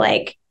us to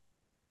like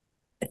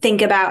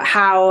think about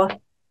how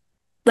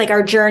like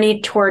our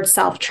journey towards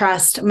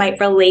self-trust might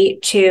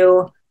relate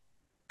to,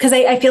 because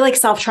I feel like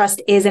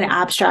self-trust is an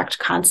abstract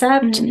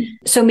concept.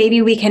 So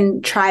maybe we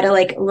can try to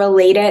like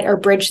relate it or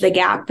bridge the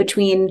gap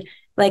between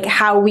like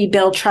how we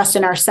build trust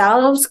in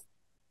ourselves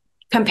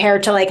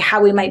compared to like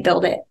how we might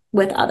build it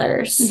with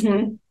others.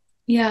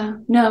 Yeah,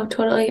 no,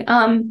 totally.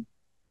 I mean,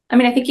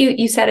 I think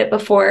you said it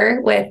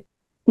before with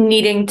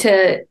needing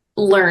to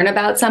learn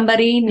about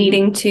somebody,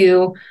 needing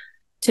to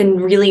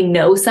really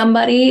know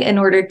somebody in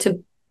order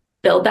to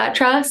build that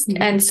trust.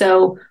 And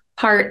so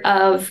part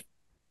of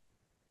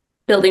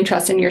building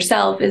trust in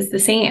yourself is the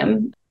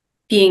same,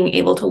 being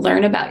able to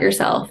learn about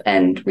yourself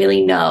and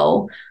really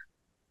know.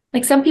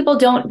 Like some people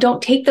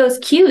don't take those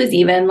cues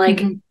even,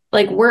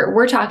 like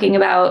we're talking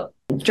about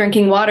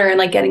drinking water and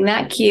like getting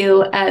that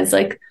cue as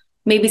like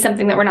maybe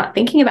something that we're not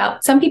thinking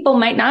about. Some people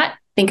might not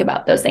think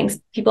about those things.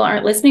 People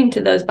aren't listening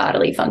to those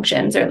bodily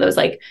functions or those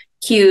like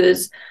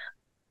cues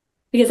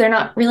because they're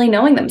not really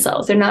knowing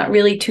themselves. They're not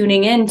really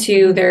tuning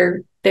into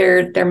their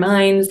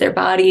minds, their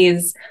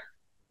bodies,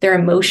 their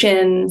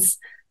emotions.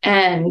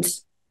 And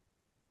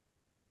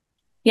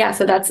yeah,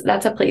 so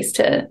that's a place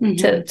to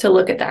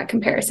look at that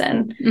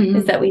comparison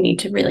is that we need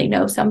to really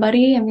know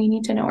somebody and we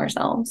need to know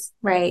ourselves.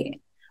 Right.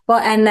 Well,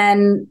 and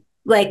then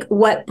like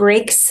what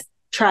breaks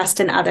trust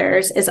in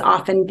others is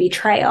often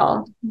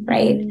betrayal,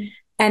 right?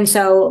 And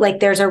so like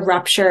there's a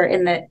rupture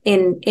in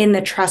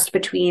the trust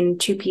between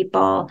two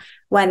people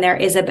when there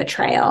is a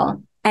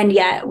betrayal. And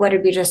yet, what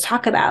did we just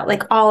talk about?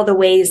 Like all the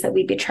ways that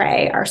we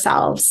betray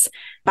ourselves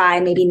by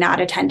maybe not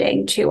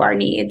attending to our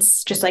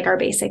needs, just like our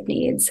basic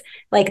needs.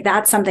 Like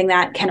that's something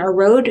that can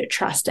erode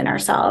trust in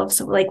ourselves.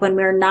 Like when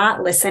we're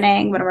not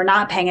listening, when we're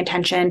not paying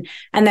attention,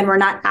 and then we're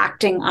not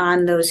acting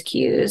on those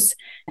cues.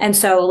 And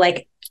so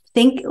like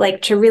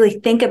to really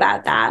think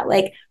about that,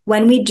 like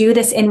when we do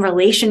this in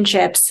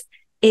relationships,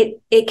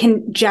 it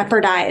can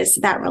jeopardize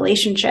that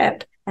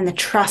relationship and the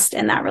trust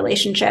in that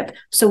relationship.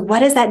 So what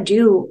does that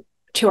do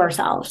to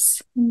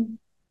ourselves?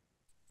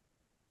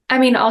 I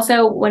mean,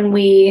 also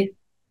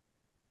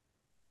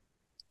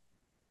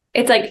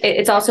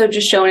it's also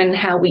just shown in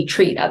how we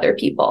treat other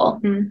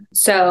people.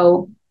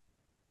 So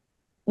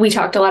we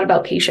talked a lot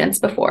about patience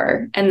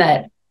before, and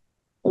that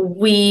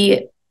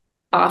we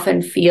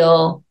often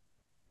feel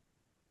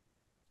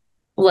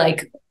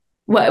like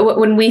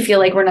when we feel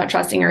like we're not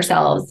trusting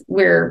ourselves,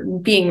 we're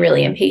being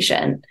really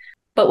impatient.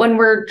 But when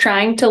we're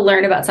trying to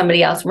learn about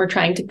somebody else, and we're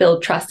trying to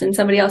build trust in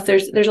somebody else,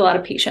 there's a lot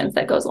of patience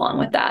that goes along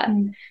with that.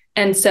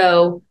 And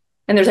so,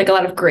 and there's like a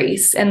lot of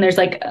grace, and there's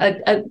like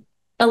a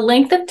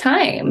length of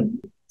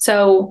time.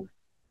 So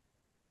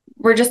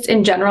we're just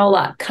in general a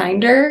lot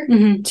kinder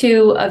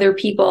to other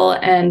people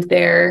and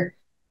their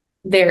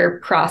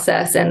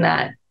process, and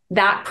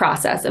that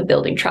process of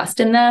building trust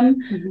in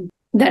them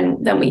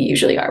than we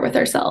usually are with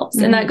ourselves.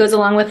 And that goes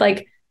along with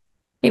like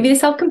maybe the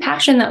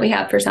self-compassion that we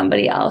have for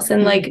somebody else,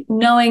 and like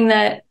knowing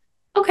that,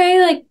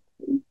 okay, like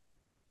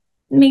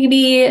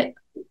maybe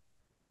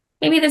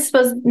this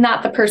was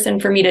not the person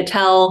for me to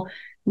tell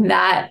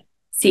that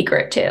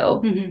secret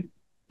to,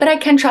 but I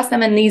can trust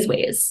them in these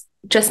ways,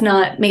 just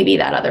not maybe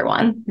that other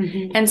one.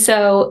 And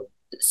so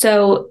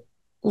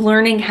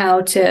learning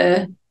how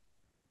to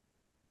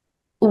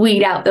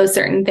weed out those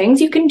certain things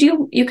you can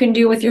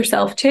do with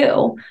yourself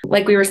too.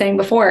 Like we were saying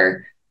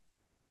before,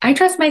 I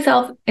trust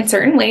myself in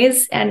certain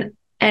ways,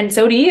 and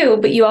so do you,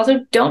 but you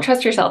also don't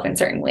trust yourself in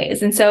certain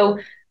ways. And so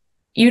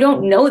you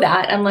don't know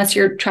that unless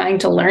you're trying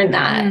to learn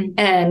that.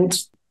 And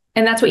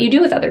that's what you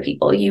do with other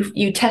people.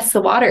 You test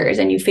the waters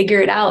and you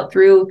figure it out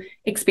through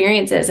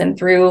experiences and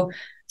through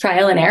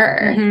trial and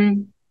error.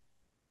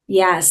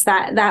 Yes,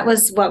 that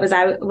was what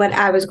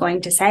I was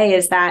going to say,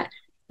 is that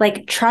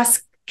like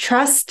trust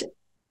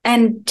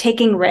and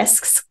taking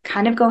risks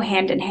kind of go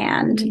hand in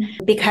hand,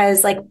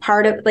 because like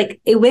part of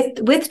like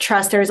with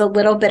trust, there's a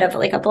little bit of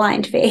like a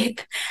blind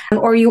faith,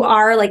 or you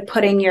are like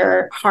putting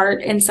your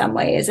heart in some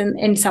ways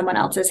in someone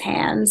else's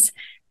hands.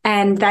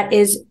 And that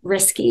is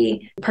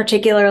risky,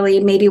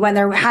 particularly maybe when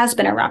there has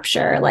been a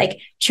rupture. Like,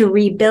 to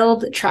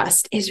rebuild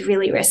trust is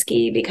really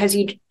risky because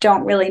you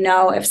don't really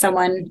know if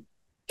someone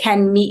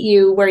can meet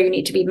you where you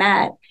need to be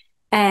met.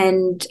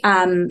 And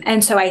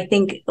so I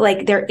think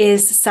like there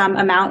is some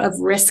amount of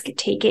risk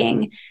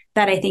taking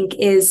that I think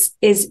is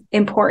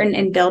important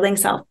in building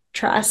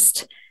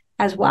self-trust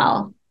as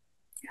well.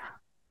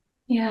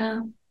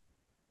 Yeah.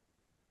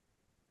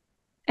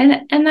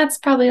 And that's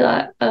probably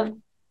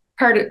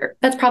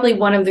that's probably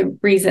one of the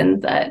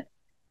reasons that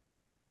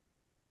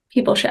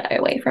people shy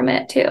away from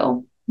it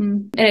too.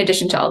 In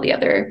addition to all the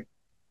other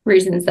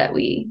reasons that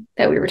we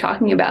were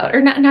talking about,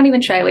 or not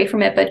even shy away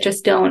from it, but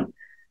just don't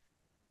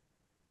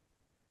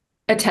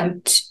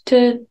attempt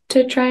to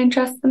try and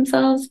trust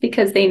themselves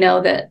because they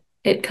know that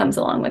it comes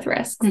along with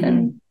risks.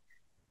 And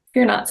if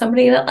you're not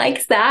somebody that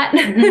likes that,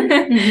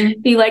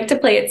 if you like to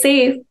play it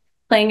safe,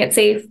 playing it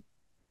safe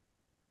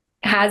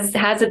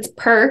has its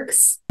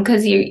perks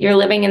because you're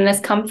living in this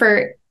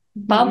comfort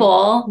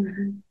bubble,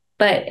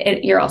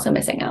 but you're also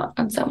missing out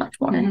on so much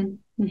more.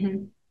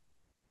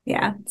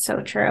 Yeah,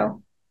 so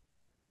true.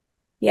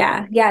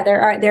 Yeah,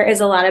 there is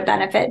a lot of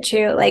benefit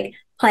to like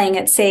playing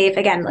it safe,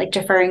 again, like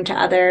deferring to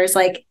others.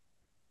 Like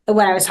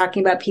when I was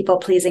talking about people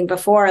pleasing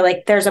before,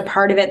 like there's a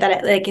part of it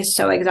that like is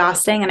so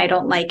exhausting and I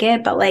don't like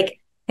it, but like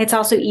it's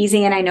also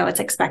easy and I know it's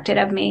expected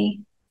of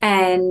me.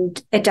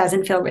 And it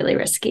doesn't feel really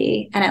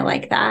risky. And I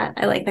like that.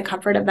 I like the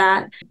comfort of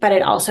that. But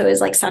it also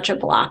is like such a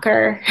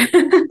blocker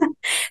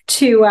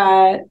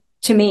to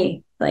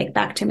me, like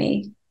back to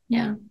me.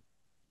 Yeah.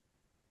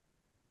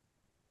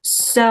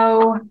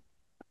 So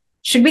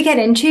should we get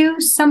into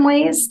some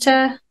ways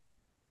to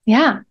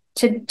do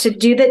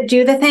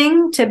the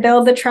thing to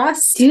build the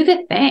trust? Do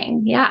the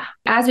thing. Yeah.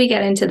 As we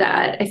get into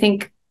that, I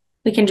think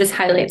we can just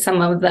highlight some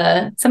of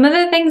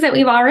the things that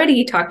we've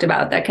already talked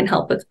about that can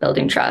help with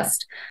building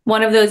trust.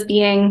 One of those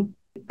being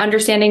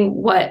understanding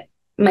what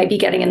might be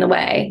getting in the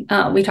way.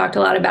 We talked a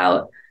lot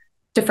about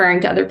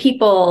deferring to other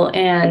people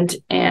and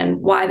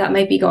why that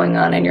might be going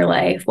on in your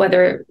life,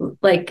 whether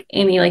like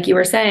Amy, like you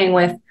were saying,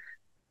 with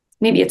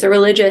maybe it's a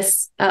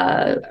religious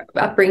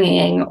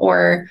upbringing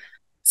or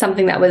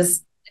something that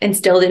was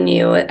instilled in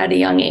you at a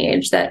young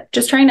age, that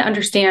just trying to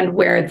understand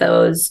where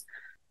those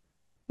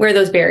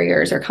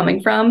barriers are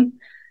coming from,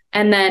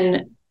 and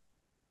then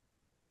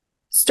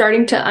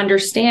starting to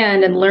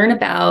understand and learn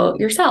about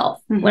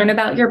yourself, learn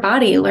about your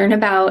body, learn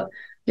about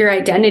your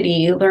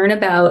identity, learn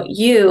about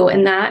you.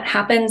 And that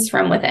happens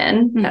from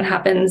within.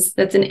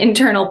 That's an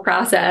internal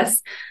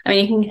process. I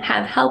mean, you can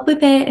have help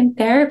with it in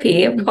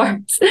therapy, of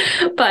course,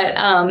 but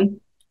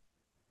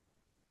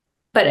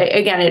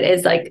again, it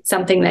is like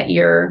something that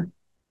you're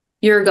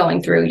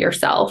going through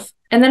yourself.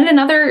 And then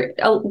another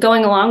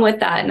going along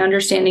with that and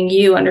understanding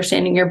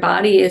your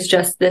body is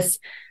just this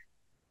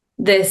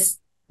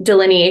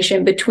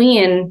delineation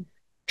between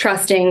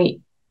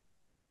trusting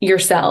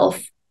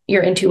yourself,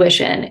 your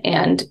intuition,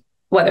 and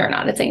whether or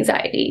not it's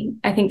anxiety.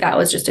 I think that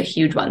was just a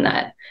huge one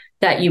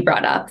that you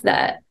brought up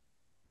that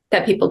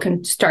people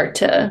can start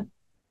to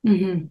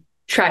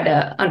try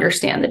to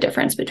understand the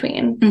difference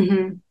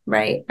between.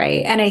 Right.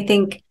 And I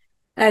think,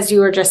 as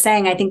you were just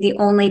saying, I think the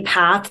only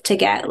path to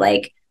get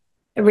like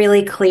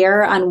really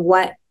clear on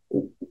what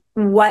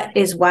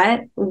is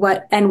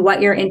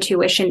what your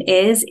intuition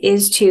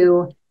is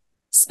to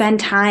spend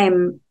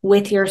time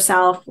with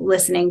yourself,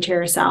 listening to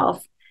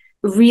yourself,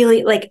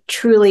 really like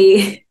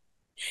truly.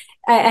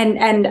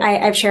 And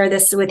I've shared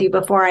this with you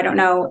before. I don't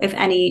know if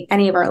any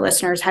of our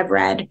listeners have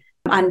read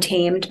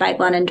Untamed by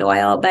Glennon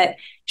Doyle, but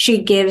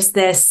she gives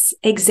this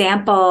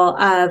example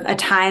of a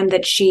time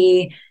that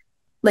she'd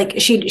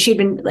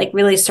been like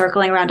really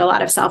circling around a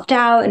lot of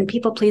self-doubt and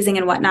people pleasing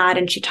and whatnot.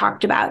 And she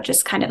talked about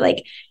just kind of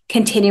like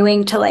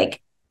continuing to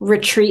like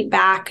retreat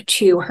back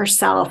to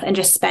herself and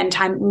just spend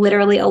time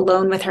literally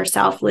alone with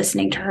herself,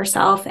 listening to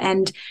herself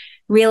and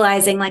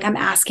realizing like I'm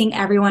asking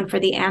everyone for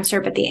the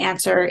answer, but the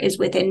answer is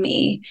within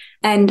me.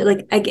 And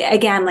like,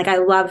 again, like I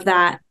love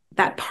that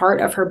part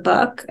of her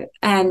book.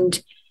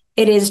 And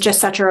it is just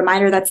such a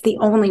reminder that's the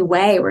only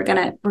way we're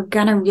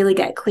gonna really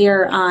get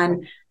clear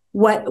on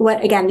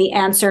what again the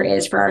answer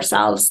is for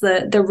ourselves.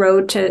 The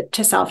road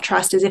to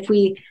self-trust is if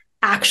we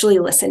actually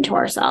listen to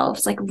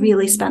ourselves, like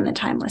really spend the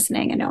time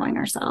listening and knowing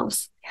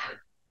ourselves.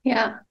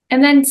 Yeah.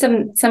 And then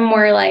some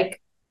more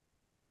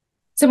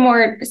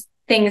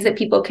things that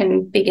people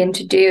can begin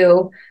to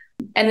do.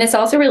 And this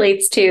also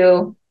relates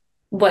to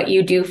what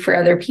you do for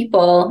other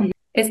people,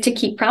 is to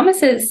keep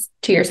promises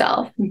to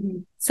yourself.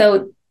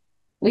 So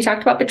we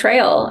talked about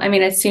betrayal. I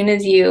mean, as soon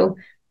as you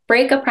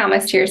break a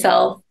promise to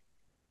yourself,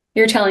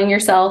 you're telling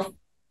yourself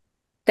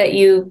that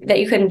you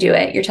couldn't do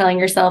it. You're telling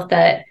yourself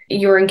that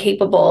you're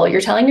incapable.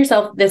 You're telling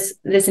yourself this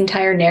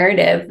entire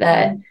narrative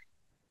that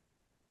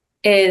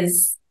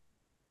is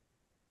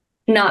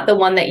not the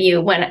one that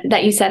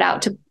you set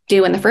out to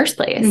do in the first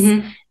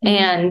place.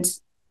 And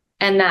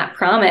that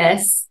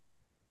promise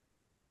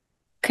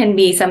can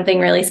be something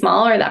really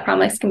small, or that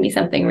promise can be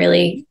something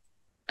really,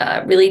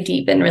 really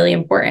deep and really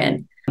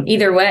important.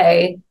 Either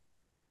way,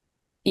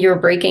 you're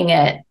breaking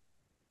it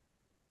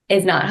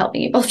is not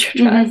helping you build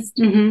your trust.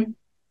 Mm-hmm.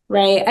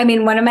 Right. I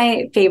mean, one of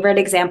my favorite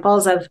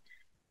examples of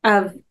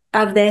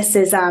this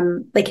is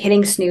like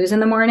hitting snooze in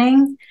the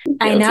morning. Guilty.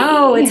 I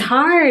know it's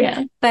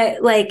hard,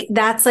 but like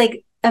that's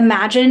like,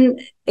 imagine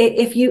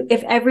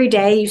if every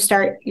day you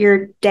start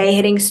your day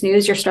hitting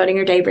snooze, you're starting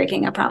your day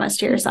breaking a promise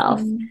to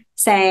yourself,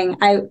 saying,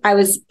 I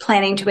was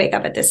planning to wake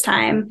up at this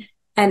time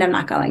and I'm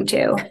not going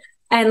to.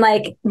 And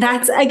like,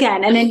 that's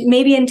again, and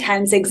maybe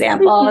intense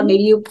example,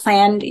 maybe you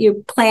planned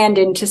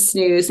into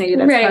snooze. Maybe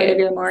that's part of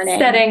your morning.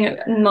 Setting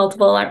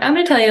multiple alarms. I'm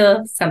going to tell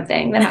you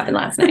something that happened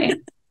last night.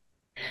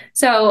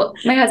 So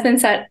my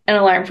husband set an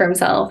alarm for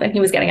himself and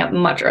he was getting up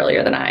much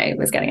earlier than I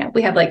was getting up.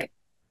 We have like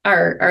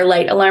our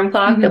light alarm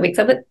clock that wakes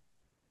up at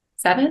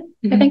 7,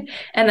 I think.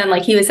 And then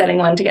like he was setting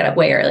one to get up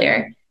way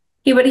earlier.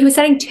 He was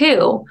setting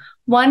 2,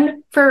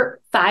 one for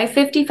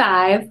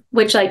 5:55,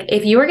 which like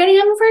if you were getting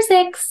up for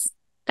 6,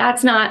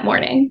 that's not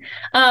morning.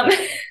 I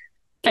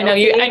know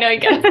you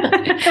get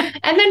it.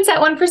 And then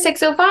set one for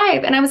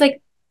 6:05. And I was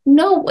like,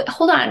 no,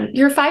 hold on.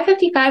 Your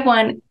 5:55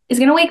 one is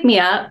going to wake me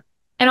up.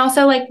 And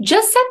also like,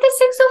 just set the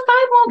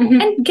 6:05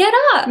 one and get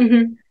up.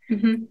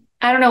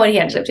 I don't know what he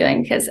ended up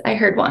doing because I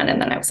heard one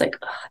and then I was like,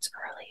 oh, it's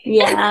early.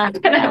 Yeah.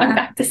 And I went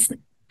back to sleep.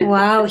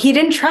 Wow. He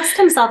didn't trust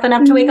himself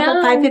enough to wake up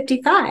at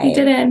 5:55. He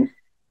didn't.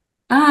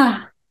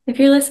 If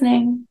you're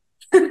listening,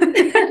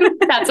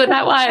 that's what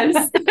that was.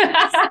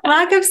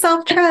 Lack of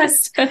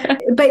self-trust.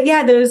 But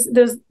yeah, those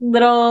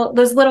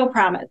little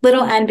promise,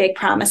 little and big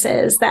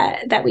promises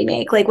that we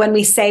make, like when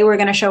we say we're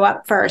going to show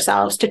up for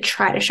ourselves, to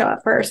try to show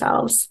up for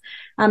ourselves.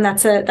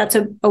 That's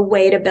a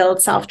way to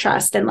build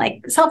self-trust and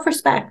like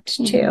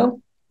self-respect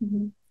too.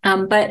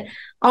 But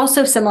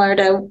also similar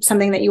to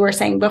something that you were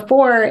saying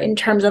before in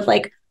terms of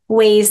like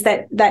ways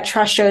that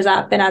trust shows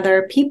up in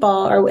other people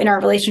or in our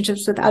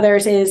relationships with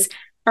others is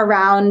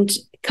around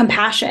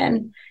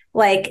compassion,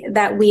 like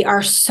that we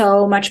are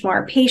so much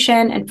more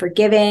patient and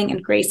forgiving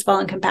and graceful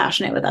and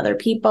compassionate with other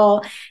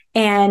people.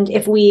 And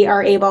if we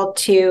are able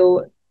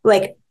to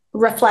like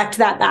reflect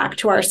that back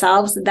to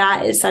ourselves,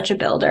 that is such a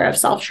builder of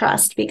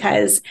self-trust,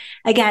 because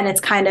again,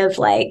 it's kind of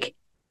like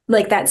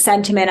that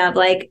sentiment of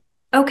like,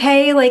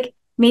 okay, like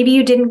maybe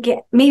you didn't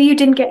get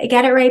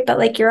it right, but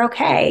like, you're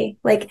okay.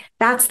 Like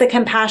that's the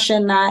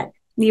compassion that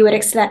you would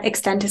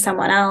extend to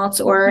someone else,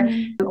 or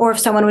if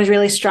someone was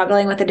really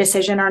struggling with a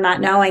decision or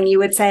not knowing, you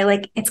would say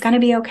like, it's going to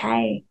be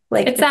okay.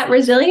 Like it's that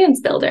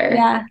resilience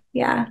builder.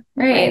 Yeah.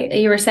 Right.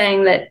 You were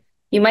saying that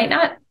you might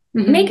not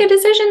make a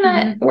decision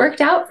that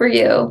worked out for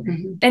you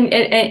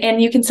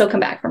and you can still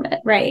come back from it.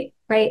 Right.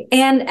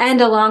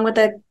 And along with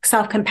the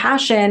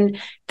self-compassion,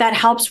 that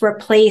helps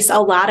replace a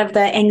lot of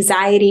the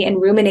anxiety and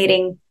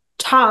ruminating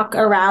talk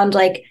around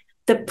like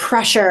the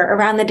pressure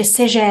around the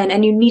decision,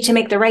 and you need to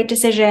make the right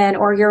decision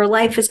or your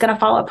life is going to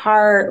fall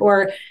apart,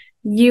 or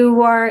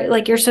you are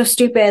like, you're so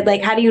stupid.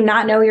 Like, how do you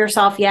not know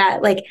yourself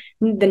yet? Like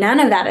none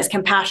of that is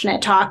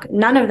compassionate talk.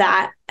 None of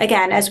that.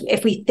 Again, as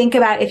if we think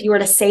about, if you were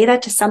to say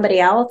that to somebody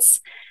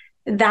else,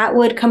 that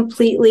would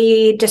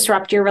completely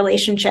disrupt your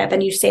relationship,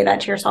 and you say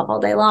that to yourself all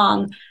day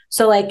long.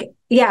 So like,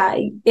 yeah,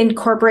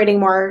 incorporating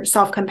more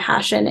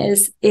self-compassion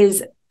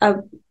is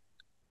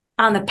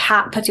on the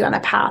path, puts you on the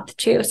path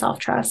to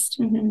self-trust.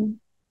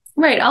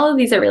 Right. All of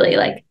these are really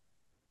like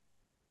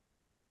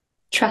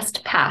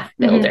trust path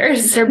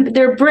builders.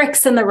 They're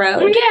bricks in the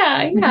road.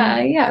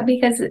 Yeah.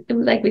 Because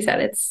like we said,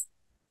 it's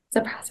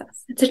a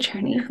process. It's a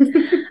journey.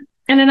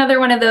 And another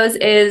one of those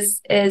is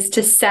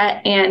to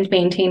set and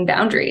maintain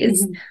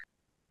boundaries.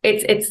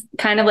 It's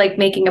kind of like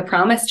making a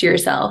promise to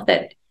yourself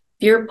that if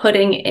you're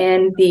putting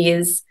in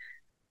these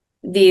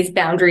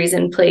boundaries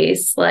in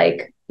place,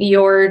 like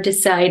you're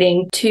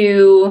deciding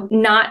to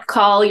not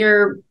call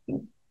your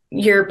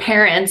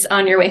parents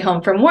on your way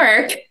home from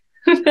work,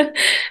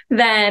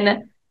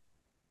 then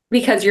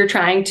because you're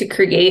trying to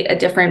create a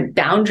different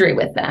boundary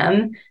with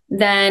them,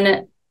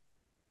 then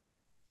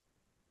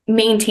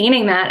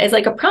maintaining that is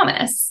like a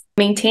promise.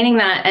 Maintaining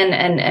that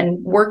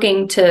and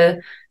working to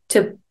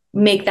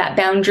make that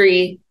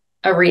boundary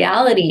a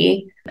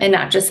reality and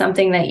not just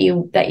something that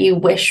you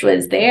wish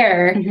was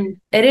there.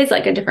 It is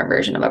like a different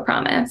version of a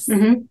promise.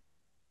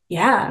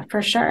 Yeah,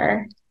 for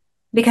sure.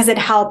 Because it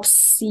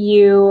helps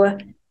you,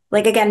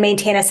 like, again,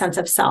 maintain a sense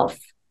of self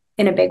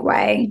in a big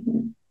way.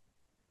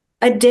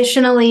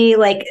 Additionally,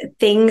 like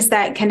things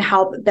that can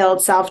help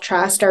build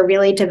self-trust are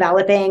really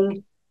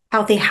developing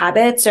healthy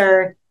habits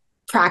or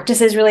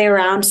practices really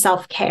around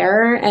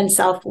self-care and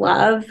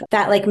self-love,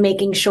 that like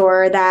making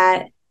sure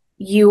that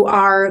you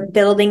are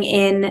building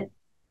in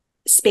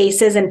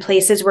spaces and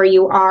places where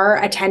you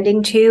are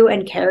attending to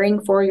and caring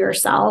for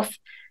yourself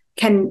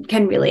can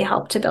really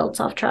help to build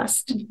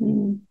self-trust.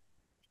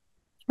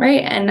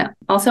 Right. And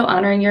also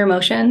honoring your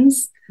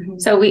emotions.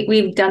 So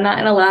we've done that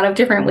in a lot of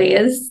different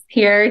ways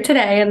here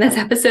today in this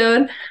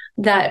episode,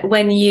 that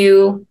when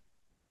you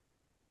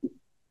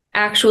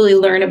actually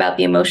learn about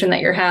the emotion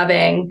that you're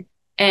having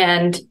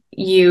and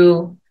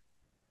you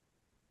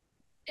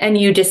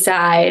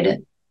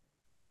decide,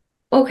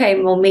 okay,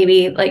 well,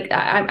 maybe like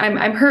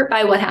I'm hurt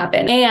by what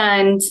happened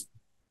and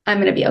I'm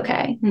going to be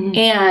okay.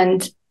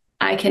 And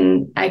I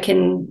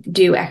can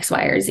do X,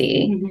 Y, or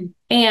Z. Mm-hmm.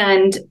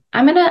 And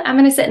I'm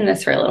gonna sit in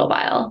this for a little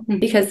while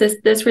because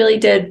this really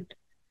did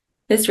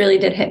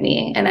hit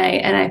me. And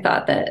I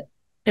thought that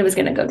it was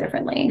gonna go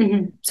differently.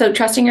 Mm-hmm. So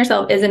trusting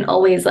yourself isn't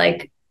always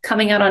like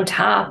coming out on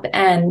top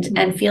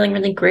and feeling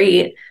really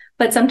great.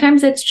 But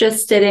sometimes it's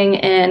just sitting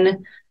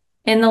in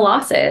the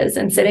losses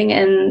and sitting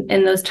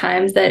in those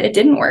times that it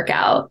didn't work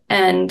out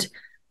and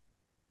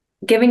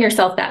giving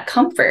yourself that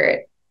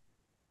comfort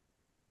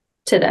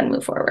to then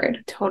move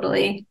forward.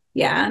 Totally.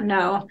 Yeah,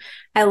 no,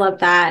 I love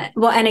that.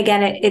 Well, and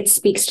again, it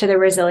speaks to the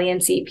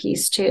resiliency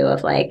piece too,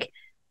 of like,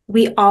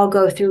 we all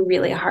go through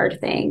really hard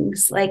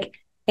things, like,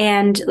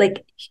 and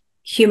like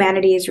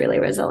humanity is really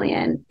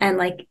resilient, and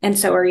like, and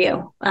so are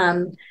you.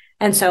 And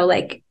so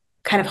like,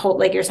 kind of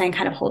like you're saying,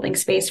 kind of holding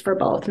space for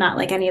both, not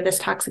like any of this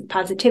toxic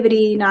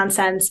positivity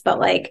nonsense, but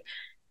like,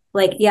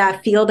 yeah,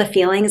 feel the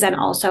feelings and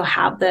also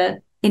have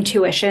the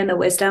intuition, the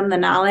wisdom, the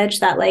knowledge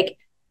that like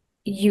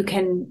you've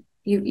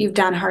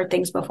done hard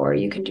things before,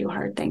 you can do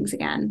hard things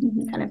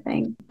again, kind of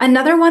thing.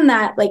 Another one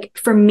that like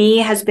for me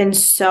has been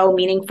so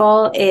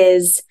meaningful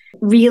is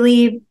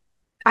really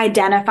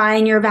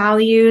identifying your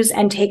values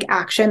and take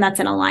action that's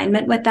in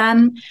alignment with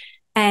them.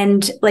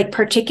 And like,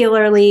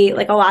 particularly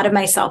like a lot of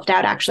my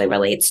self-doubt actually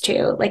relates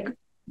to like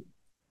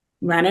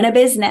running a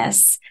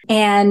business.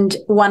 And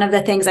one of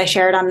the things I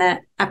shared on the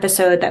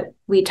episode that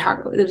we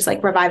talked, it was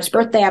like Revive's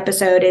birthday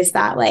episode, is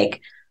that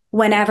like,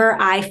 whenever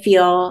I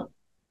feel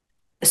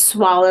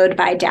swallowed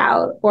by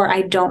doubt, or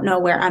I don't know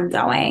where I'm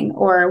going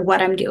or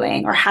what I'm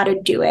doing or how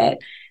to do it,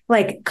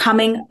 like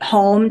coming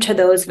home to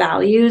those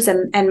values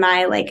and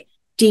my like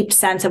deep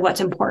sense of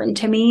what's important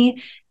to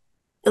me,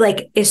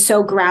 like is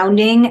so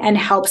grounding and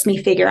helps me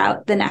figure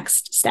out the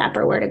next step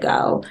or where to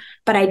go.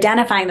 But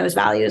identifying those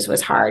values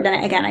was hard.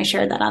 And again, I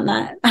shared that on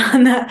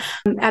the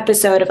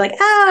episode of like,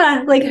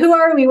 like, who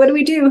are we? What do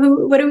we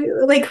do? What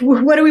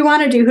do we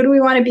want to do? Who do we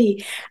want to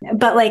be?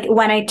 But like,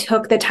 when I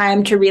took the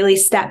time to really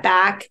step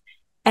back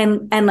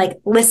and like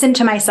listen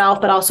to myself,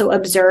 but also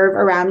observe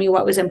around me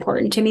what was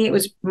important to me, it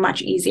was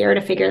much easier to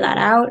figure that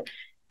out.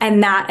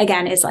 And that,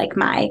 again, is like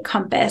my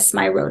compass,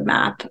 my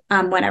roadmap,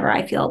 whenever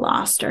I feel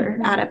lost or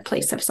at a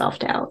place of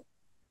self-doubt.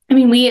 I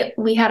mean,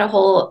 we had a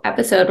whole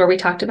episode where we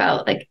talked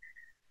about like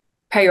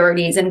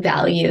priorities and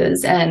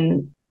values.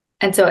 And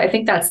so I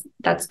think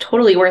that's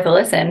totally worth a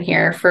listen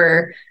here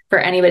for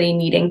anybody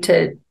needing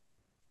to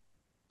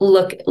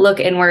look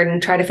inward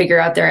and try to figure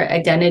out their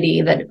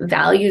identity. That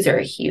values are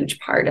a huge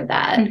part of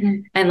that.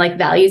 And like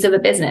values of a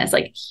business,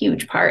 like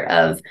huge part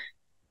of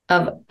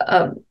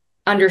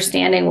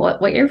understanding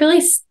what you're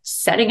really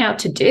setting out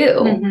to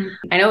do.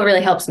 I know it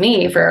really helps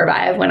me for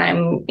Revive when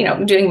I'm,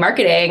 doing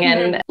marketing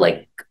and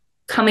like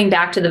coming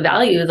back to the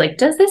values, like,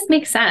 does this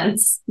make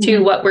sense to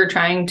what we're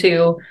trying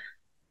to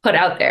put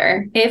out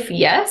there? If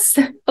yes,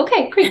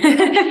 okay, great.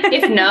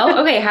 If no,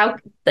 okay, how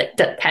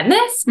can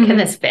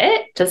this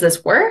fit? Does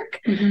this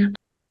work?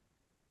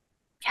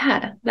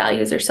 Yeah,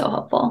 values are so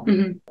helpful.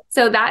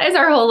 So that is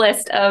our whole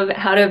list of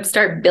how to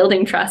start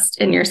building trust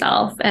in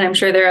yourself. And I'm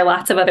sure there are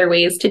lots of other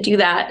ways to do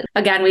that.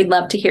 Again, we'd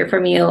love to hear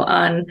from you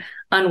on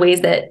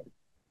ways that,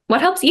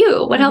 what helps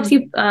you? What helps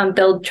you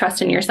build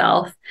trust in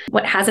yourself?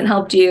 What hasn't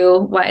helped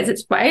you? Why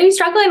are you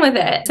struggling with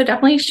it? So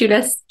definitely shoot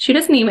us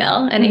an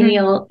email, and Amy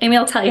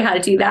will tell you how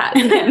to do that.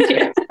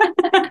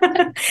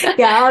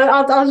 Yeah,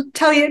 I'll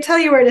tell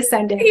you where to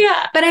send it.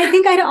 Yeah. But I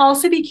think I'd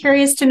also be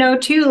curious to know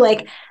too,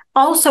 like,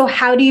 also,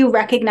 how do you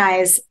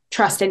recognize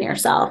trust in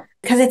yourself?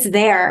 Because it's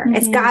there.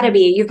 It's got to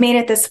be. You've made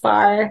it this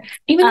far.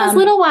 Even those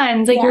little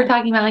ones, like you were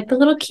talking about, like the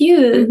little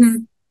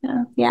cues.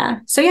 Yeah.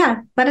 So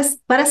yeah, let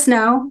us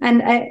know,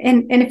 and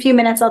in a few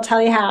minutes I'll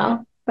tell you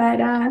how. But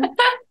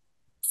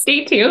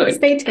stay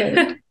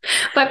tuned.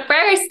 But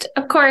first,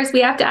 of course,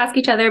 we have to ask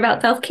each other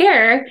about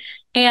self-care.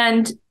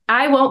 And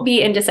I won't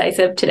be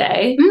indecisive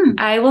today.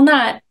 I will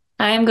not.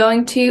 I'll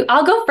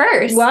go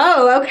first.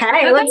 Whoa.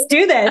 Okay. Let's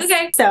do this.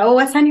 Okay. So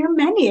what's on your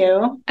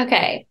menu?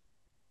 Okay.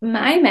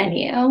 My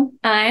menu,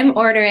 I'm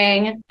going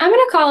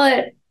to call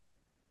it,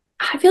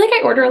 I feel like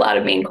I order a lot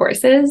of main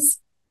courses.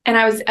 And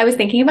I was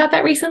thinking about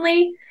that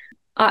recently,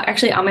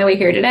 actually on my way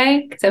here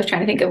today, because I was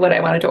trying to think of what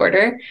I wanted to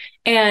order.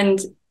 And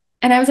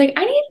I was like,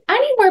 I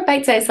need more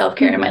bite-sized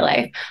self-care in my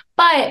life.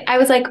 But I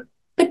was like,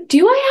 but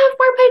do I have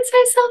more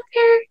bite-sized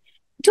self-care?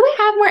 Do I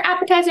have more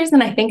appetizers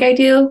than I think I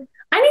do?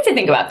 I need to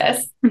think about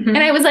this. And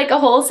I was like a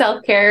whole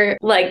self-care,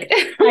 like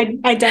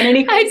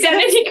identity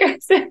crisis.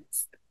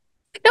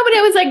 No, but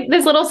it was like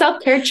this little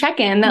self-care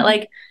check-in that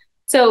like,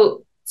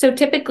 so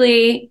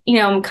typically,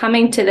 I'm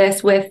coming to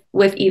this with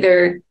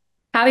either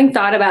having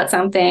thought about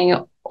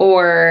something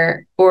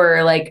or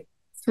like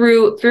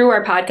through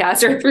our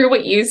podcast or through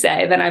what you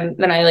say, then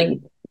I like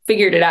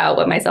figured it out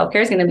what my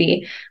self-care is going to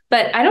be.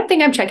 But I don't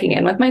think I'm checking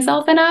in with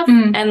myself enough.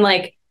 And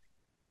like,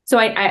 so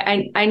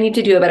I need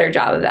to do a better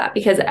job of that,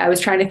 because I was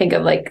trying to think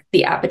of like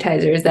the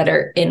appetizers that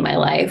are in my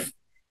life,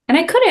 and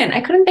I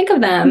couldn't think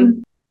of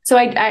them. So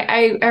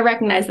I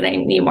recognize that I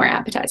need more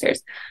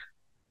appetizers.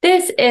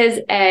 This is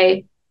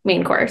a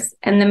main course,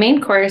 and the main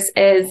course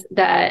is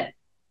that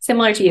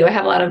similar to you, I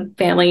have a lot of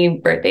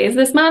family birthdays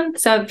this month.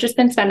 So I've just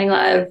been spending a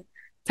lot of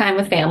time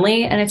with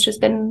family, and it's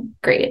just been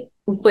great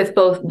with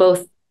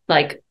both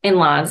like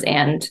in-laws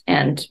and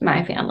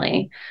my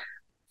family.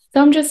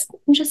 So I'm just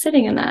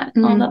sitting in that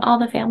all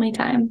the family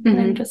time,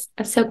 and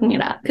I'm soaking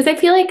it up, because I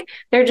feel like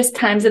there are just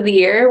times of the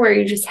year where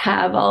you just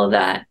have all of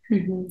that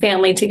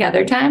family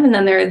together time, and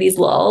then there are these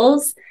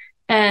lulls,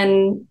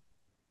 and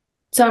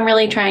so I'm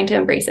really trying to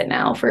embrace it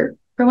now for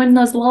when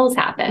those lulls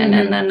happen,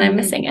 and then I'm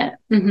missing it.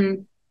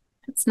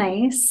 That's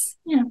nice.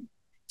 Yeah.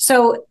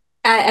 So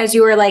as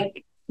you were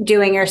like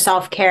doing your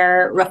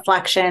self-care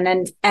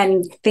reflection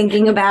and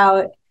thinking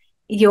about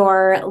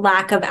your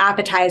lack of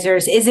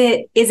appetizers, is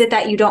it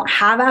that you don't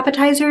have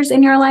appetizers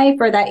in your life,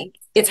 or that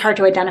it's hard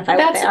to identify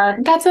what they are?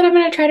 That's what I'm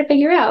going to try to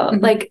figure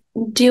out. Like,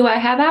 do I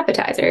have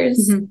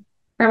appetizers,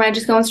 or am I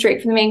just going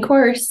straight for the main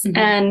course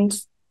and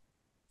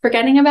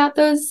forgetting about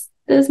those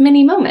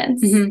mini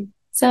moments?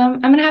 So I'm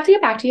going to have to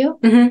get back to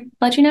you.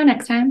 Let you know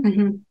next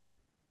time.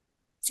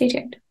 Stay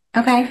tuned.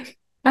 Okay.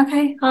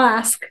 I'll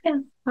ask. Yeah.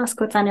 Ask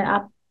what's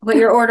on what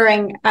you're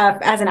ordering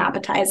as an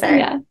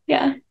appetizer.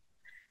 Yeah.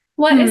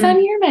 What is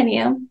on your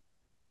menu?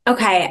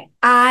 Okay.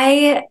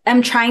 I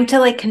am trying to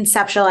like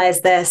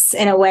conceptualize this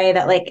in a way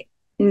that like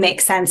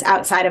makes sense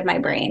outside of my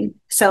brain.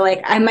 So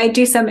like I might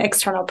do some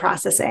external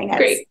processing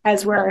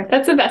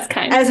that's the best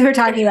kind. As we're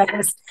talking about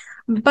this.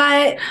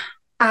 But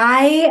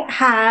I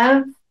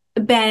have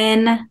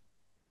been,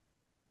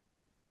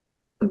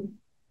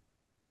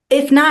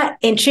 if not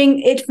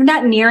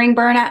nearing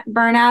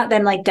burnout,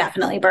 then like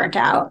definitely burnt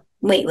out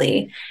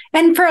lately.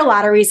 And for a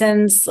lot of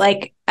reasons,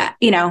 like, a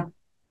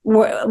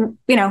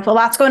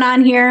lot's going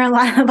on here,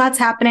 lots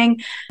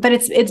happening, but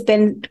it's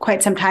been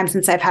quite some time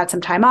since I've had some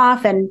time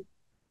off. And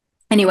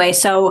anyway,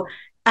 so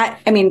I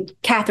mean,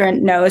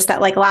 Catherine knows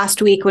that like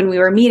last week when we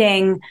were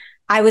meeting,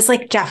 I was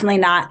like definitely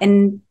not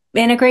in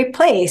a great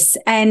place.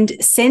 And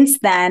since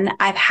then,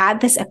 I've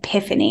had this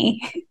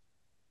epiphany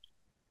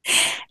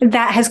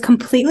that has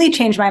completely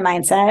changed my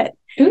mindset.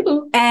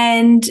 Ooh.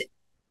 And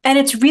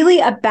it's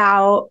really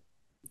about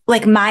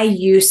like my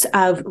use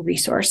of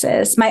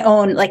resources, my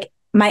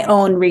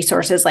own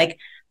resources, like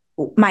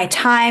my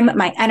time,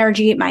 my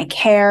energy, my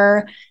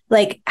care,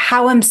 like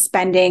how I'm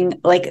spending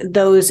like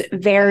those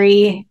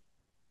very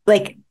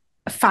like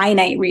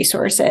finite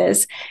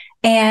resources.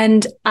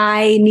 And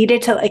I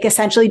needed to like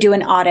essentially do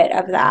an audit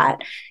of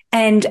that.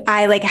 And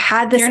I like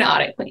had this. You're an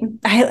audit queen.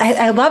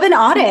 I love an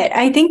audit.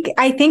 I think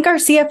our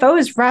CFO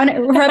is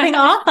rubbing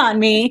off on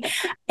me.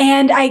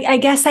 And I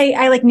guess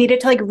I like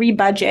needed to like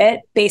rebudget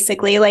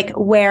basically like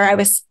where I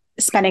was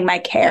spending my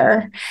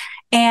care.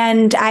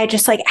 And I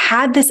just like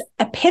had this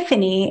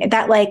epiphany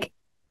that like,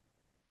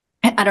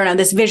 I don't know,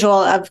 this visual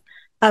of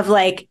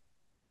like,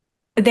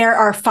 there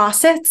are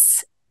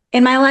faucets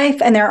in my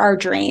life and there are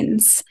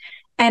drains,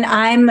 and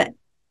I'm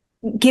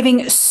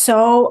giving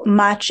so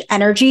much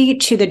energy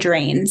to the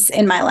drains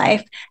in my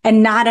life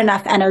and not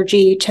enough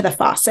energy to the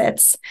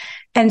faucets.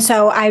 And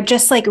so I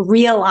just like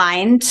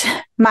realigned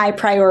my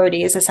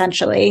priorities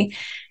essentially,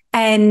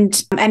 and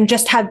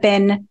just have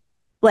been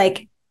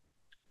like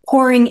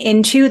pouring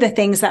into the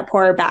things that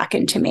pour back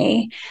into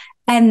me.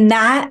 And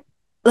that,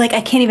 like,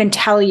 I can't even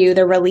tell you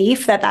the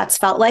relief that that's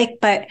felt like,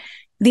 but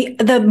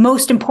the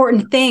most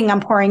important thing I'm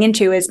pouring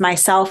into is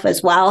myself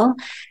as well.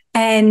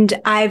 And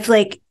I've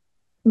like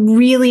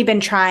really been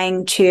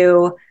trying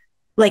to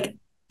like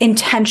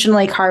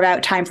intentionally carve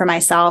out time for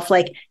myself,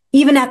 like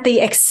even at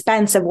the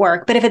expense of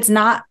work. But if it's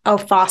not a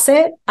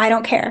faucet, I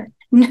don't care.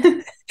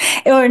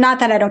 Or not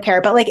that I don't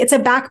care, but like it's a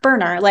back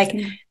burner. Like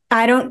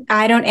I don't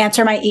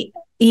answer my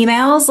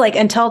emails like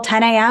until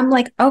 10 a.m.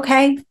 Like,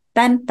 okay,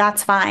 then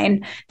that's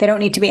fine. They don't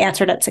need to be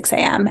answered at 6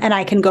 a.m. And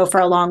I can go for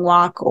a long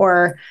walk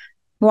or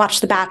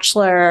watch The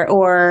Bachelor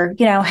or,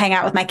 hang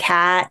out with my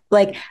cat.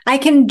 Like I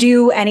can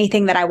do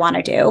anything that I want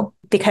to do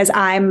because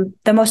I'm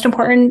the most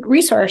important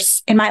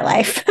resource in my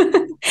life.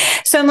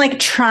 So I'm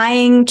like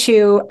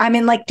I'm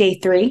in like day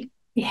 3.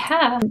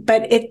 Yeah.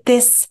 But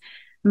this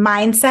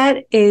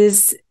mindset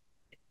is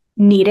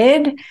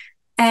needed.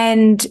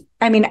 And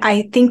I mean,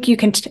 I think you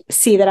can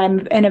see that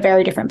I'm in a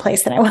very different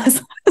place than I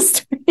was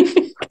last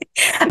week.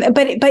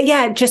 but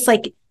yeah, just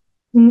like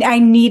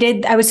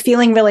I was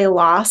feeling really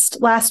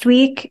lost last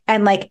week,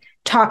 and like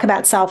talk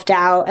about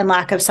self-doubt and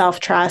lack of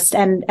self-trust.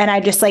 And I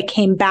just like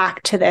came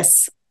back to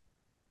this,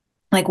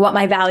 like what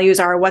my values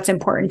are, what's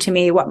important to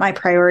me, what my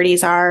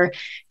priorities are,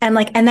 and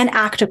then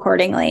act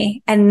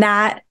accordingly. And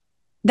that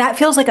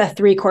feels like a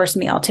 3-course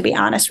meal, to be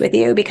honest with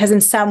you, because in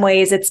some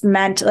ways it's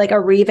meant like a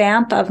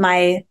revamp of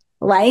my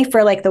life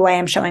or like the way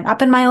I'm showing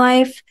up in my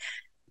life.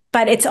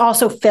 But it's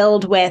also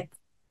filled with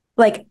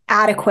like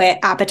adequate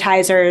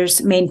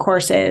appetizers, main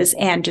courses,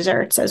 and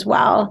desserts as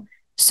well.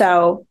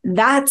 So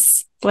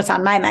that's what's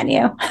on my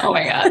menu. Oh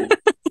my God.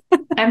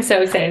 I'm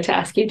so excited to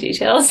ask you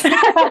details.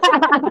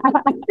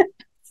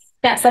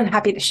 Yes, I'm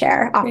happy to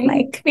share off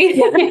mic.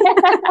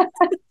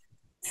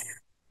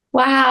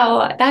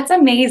 Wow, that's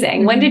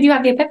amazing. When did you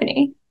have the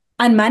epiphany?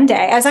 On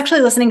Monday. I was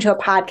actually listening to a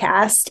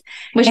podcast.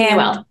 Wishing you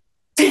well.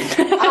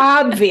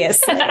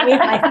 Obviously,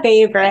 my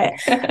favorite.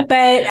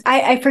 But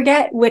I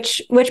forget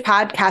which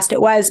podcast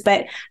it was,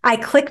 but I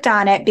clicked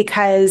on it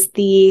because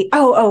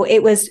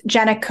it was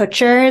Jenna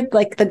Kutcher,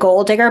 like the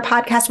Goal Digger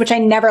podcast, which I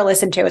never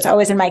listened to. It's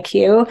always in my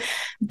queue,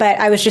 but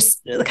I was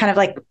just kind of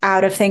like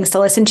out of things to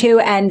listen to.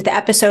 And the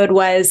episode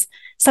was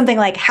something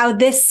like how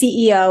this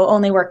CEO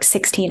only works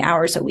 16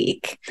 hours a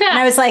week. And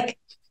I was like,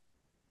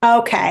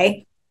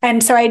 okay.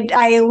 And so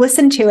I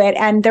listened to it,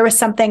 and there was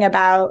something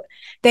about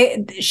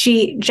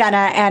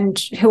Jenna and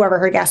whoever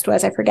her guest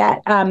was, I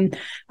forget,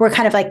 were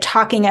kind of like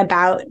talking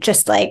about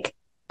just like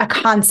a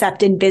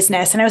concept in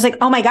business. And I was like,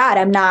 oh my God,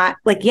 I'm not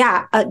like,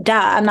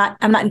 I'm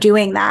not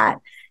doing that.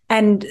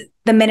 And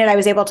the minute I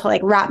was able to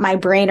like wrap my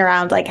brain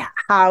around like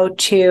how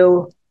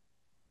to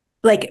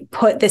like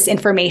put this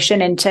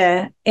information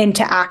into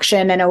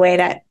action in a way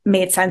that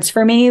made sense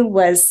for me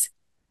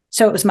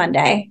so it was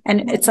Monday.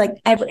 And it's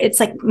like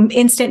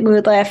instant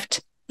mood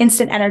lift,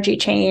 instant energy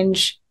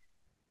change.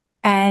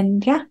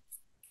 And yeah,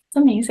 it's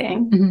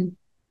amazing. Mm-hmm.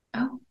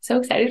 Oh, so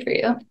excited for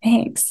you.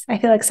 Thanks. I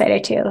feel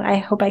excited too. I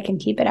hope I can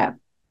keep it up.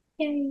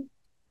 Yay.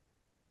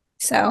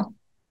 So,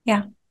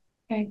 yeah.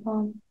 Very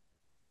cool.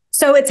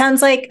 So it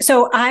sounds like,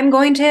 I'm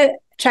going to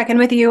check in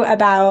with you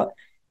about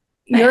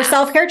your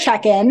self-care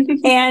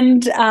check-in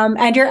and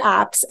your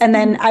apps. And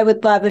then I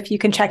would love if you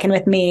can check in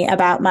with me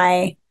about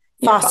my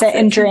faucet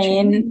and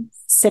drain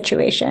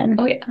situation.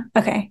 Oh yeah.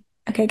 Okay,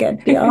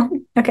 good deal.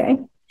 Okay.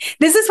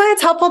 This is why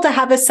it's helpful to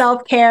have a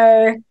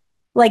self-care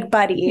like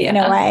buddy in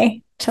a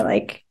way to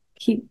like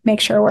make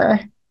sure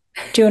we're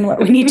doing what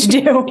we need to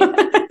do.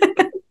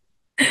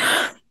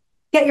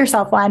 Get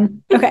yourself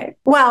one. Okay.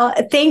 Well,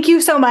 thank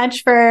you so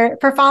much for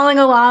following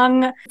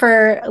along,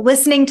 for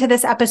listening to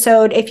this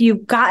episode. If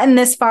you've gotten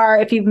this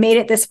far, if you've made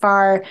it this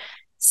far,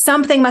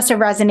 something must have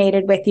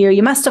resonated with you.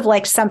 You must have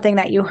liked something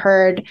that you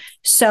heard.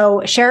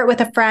 So share it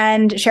with a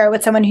friend, share it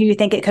with someone who you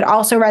think it could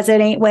also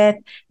resonate with.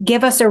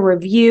 Give us a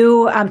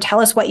review. Tell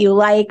us what you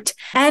liked,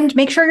 and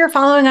make sure you're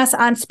following us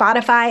on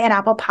Spotify and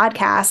Apple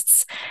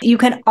Podcasts. You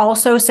can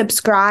also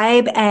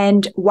subscribe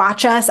and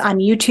watch us on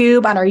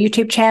YouTube, on our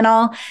YouTube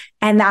channel.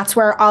 And that's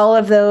where all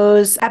of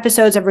those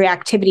episodes of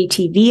Reactivity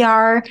TV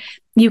are.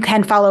 You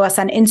can follow us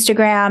on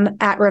Instagram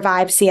at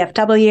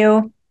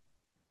ReviveCFW.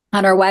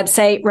 On our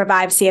website,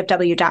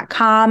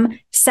 revivecfw.com.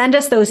 Send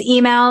us those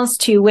emails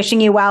to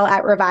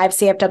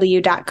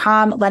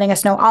wishingyouvell@revivecfw.com, letting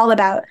us know all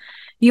about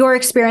your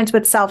experience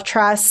with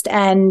self-trust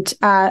and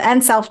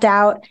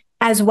self-doubt,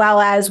 as well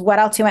as what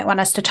else you might want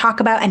us to talk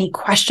about, any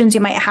questions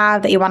you might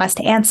have that you want us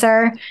to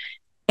answer.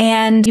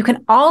 And you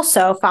can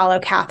also follow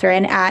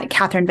Catherine at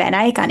Catherine Van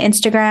Eyck on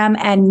Instagram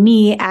and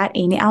me at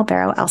Amy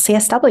Albero,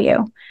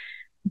 LCSW.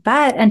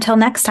 But until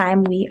next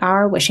time, we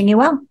are wishing you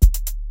well.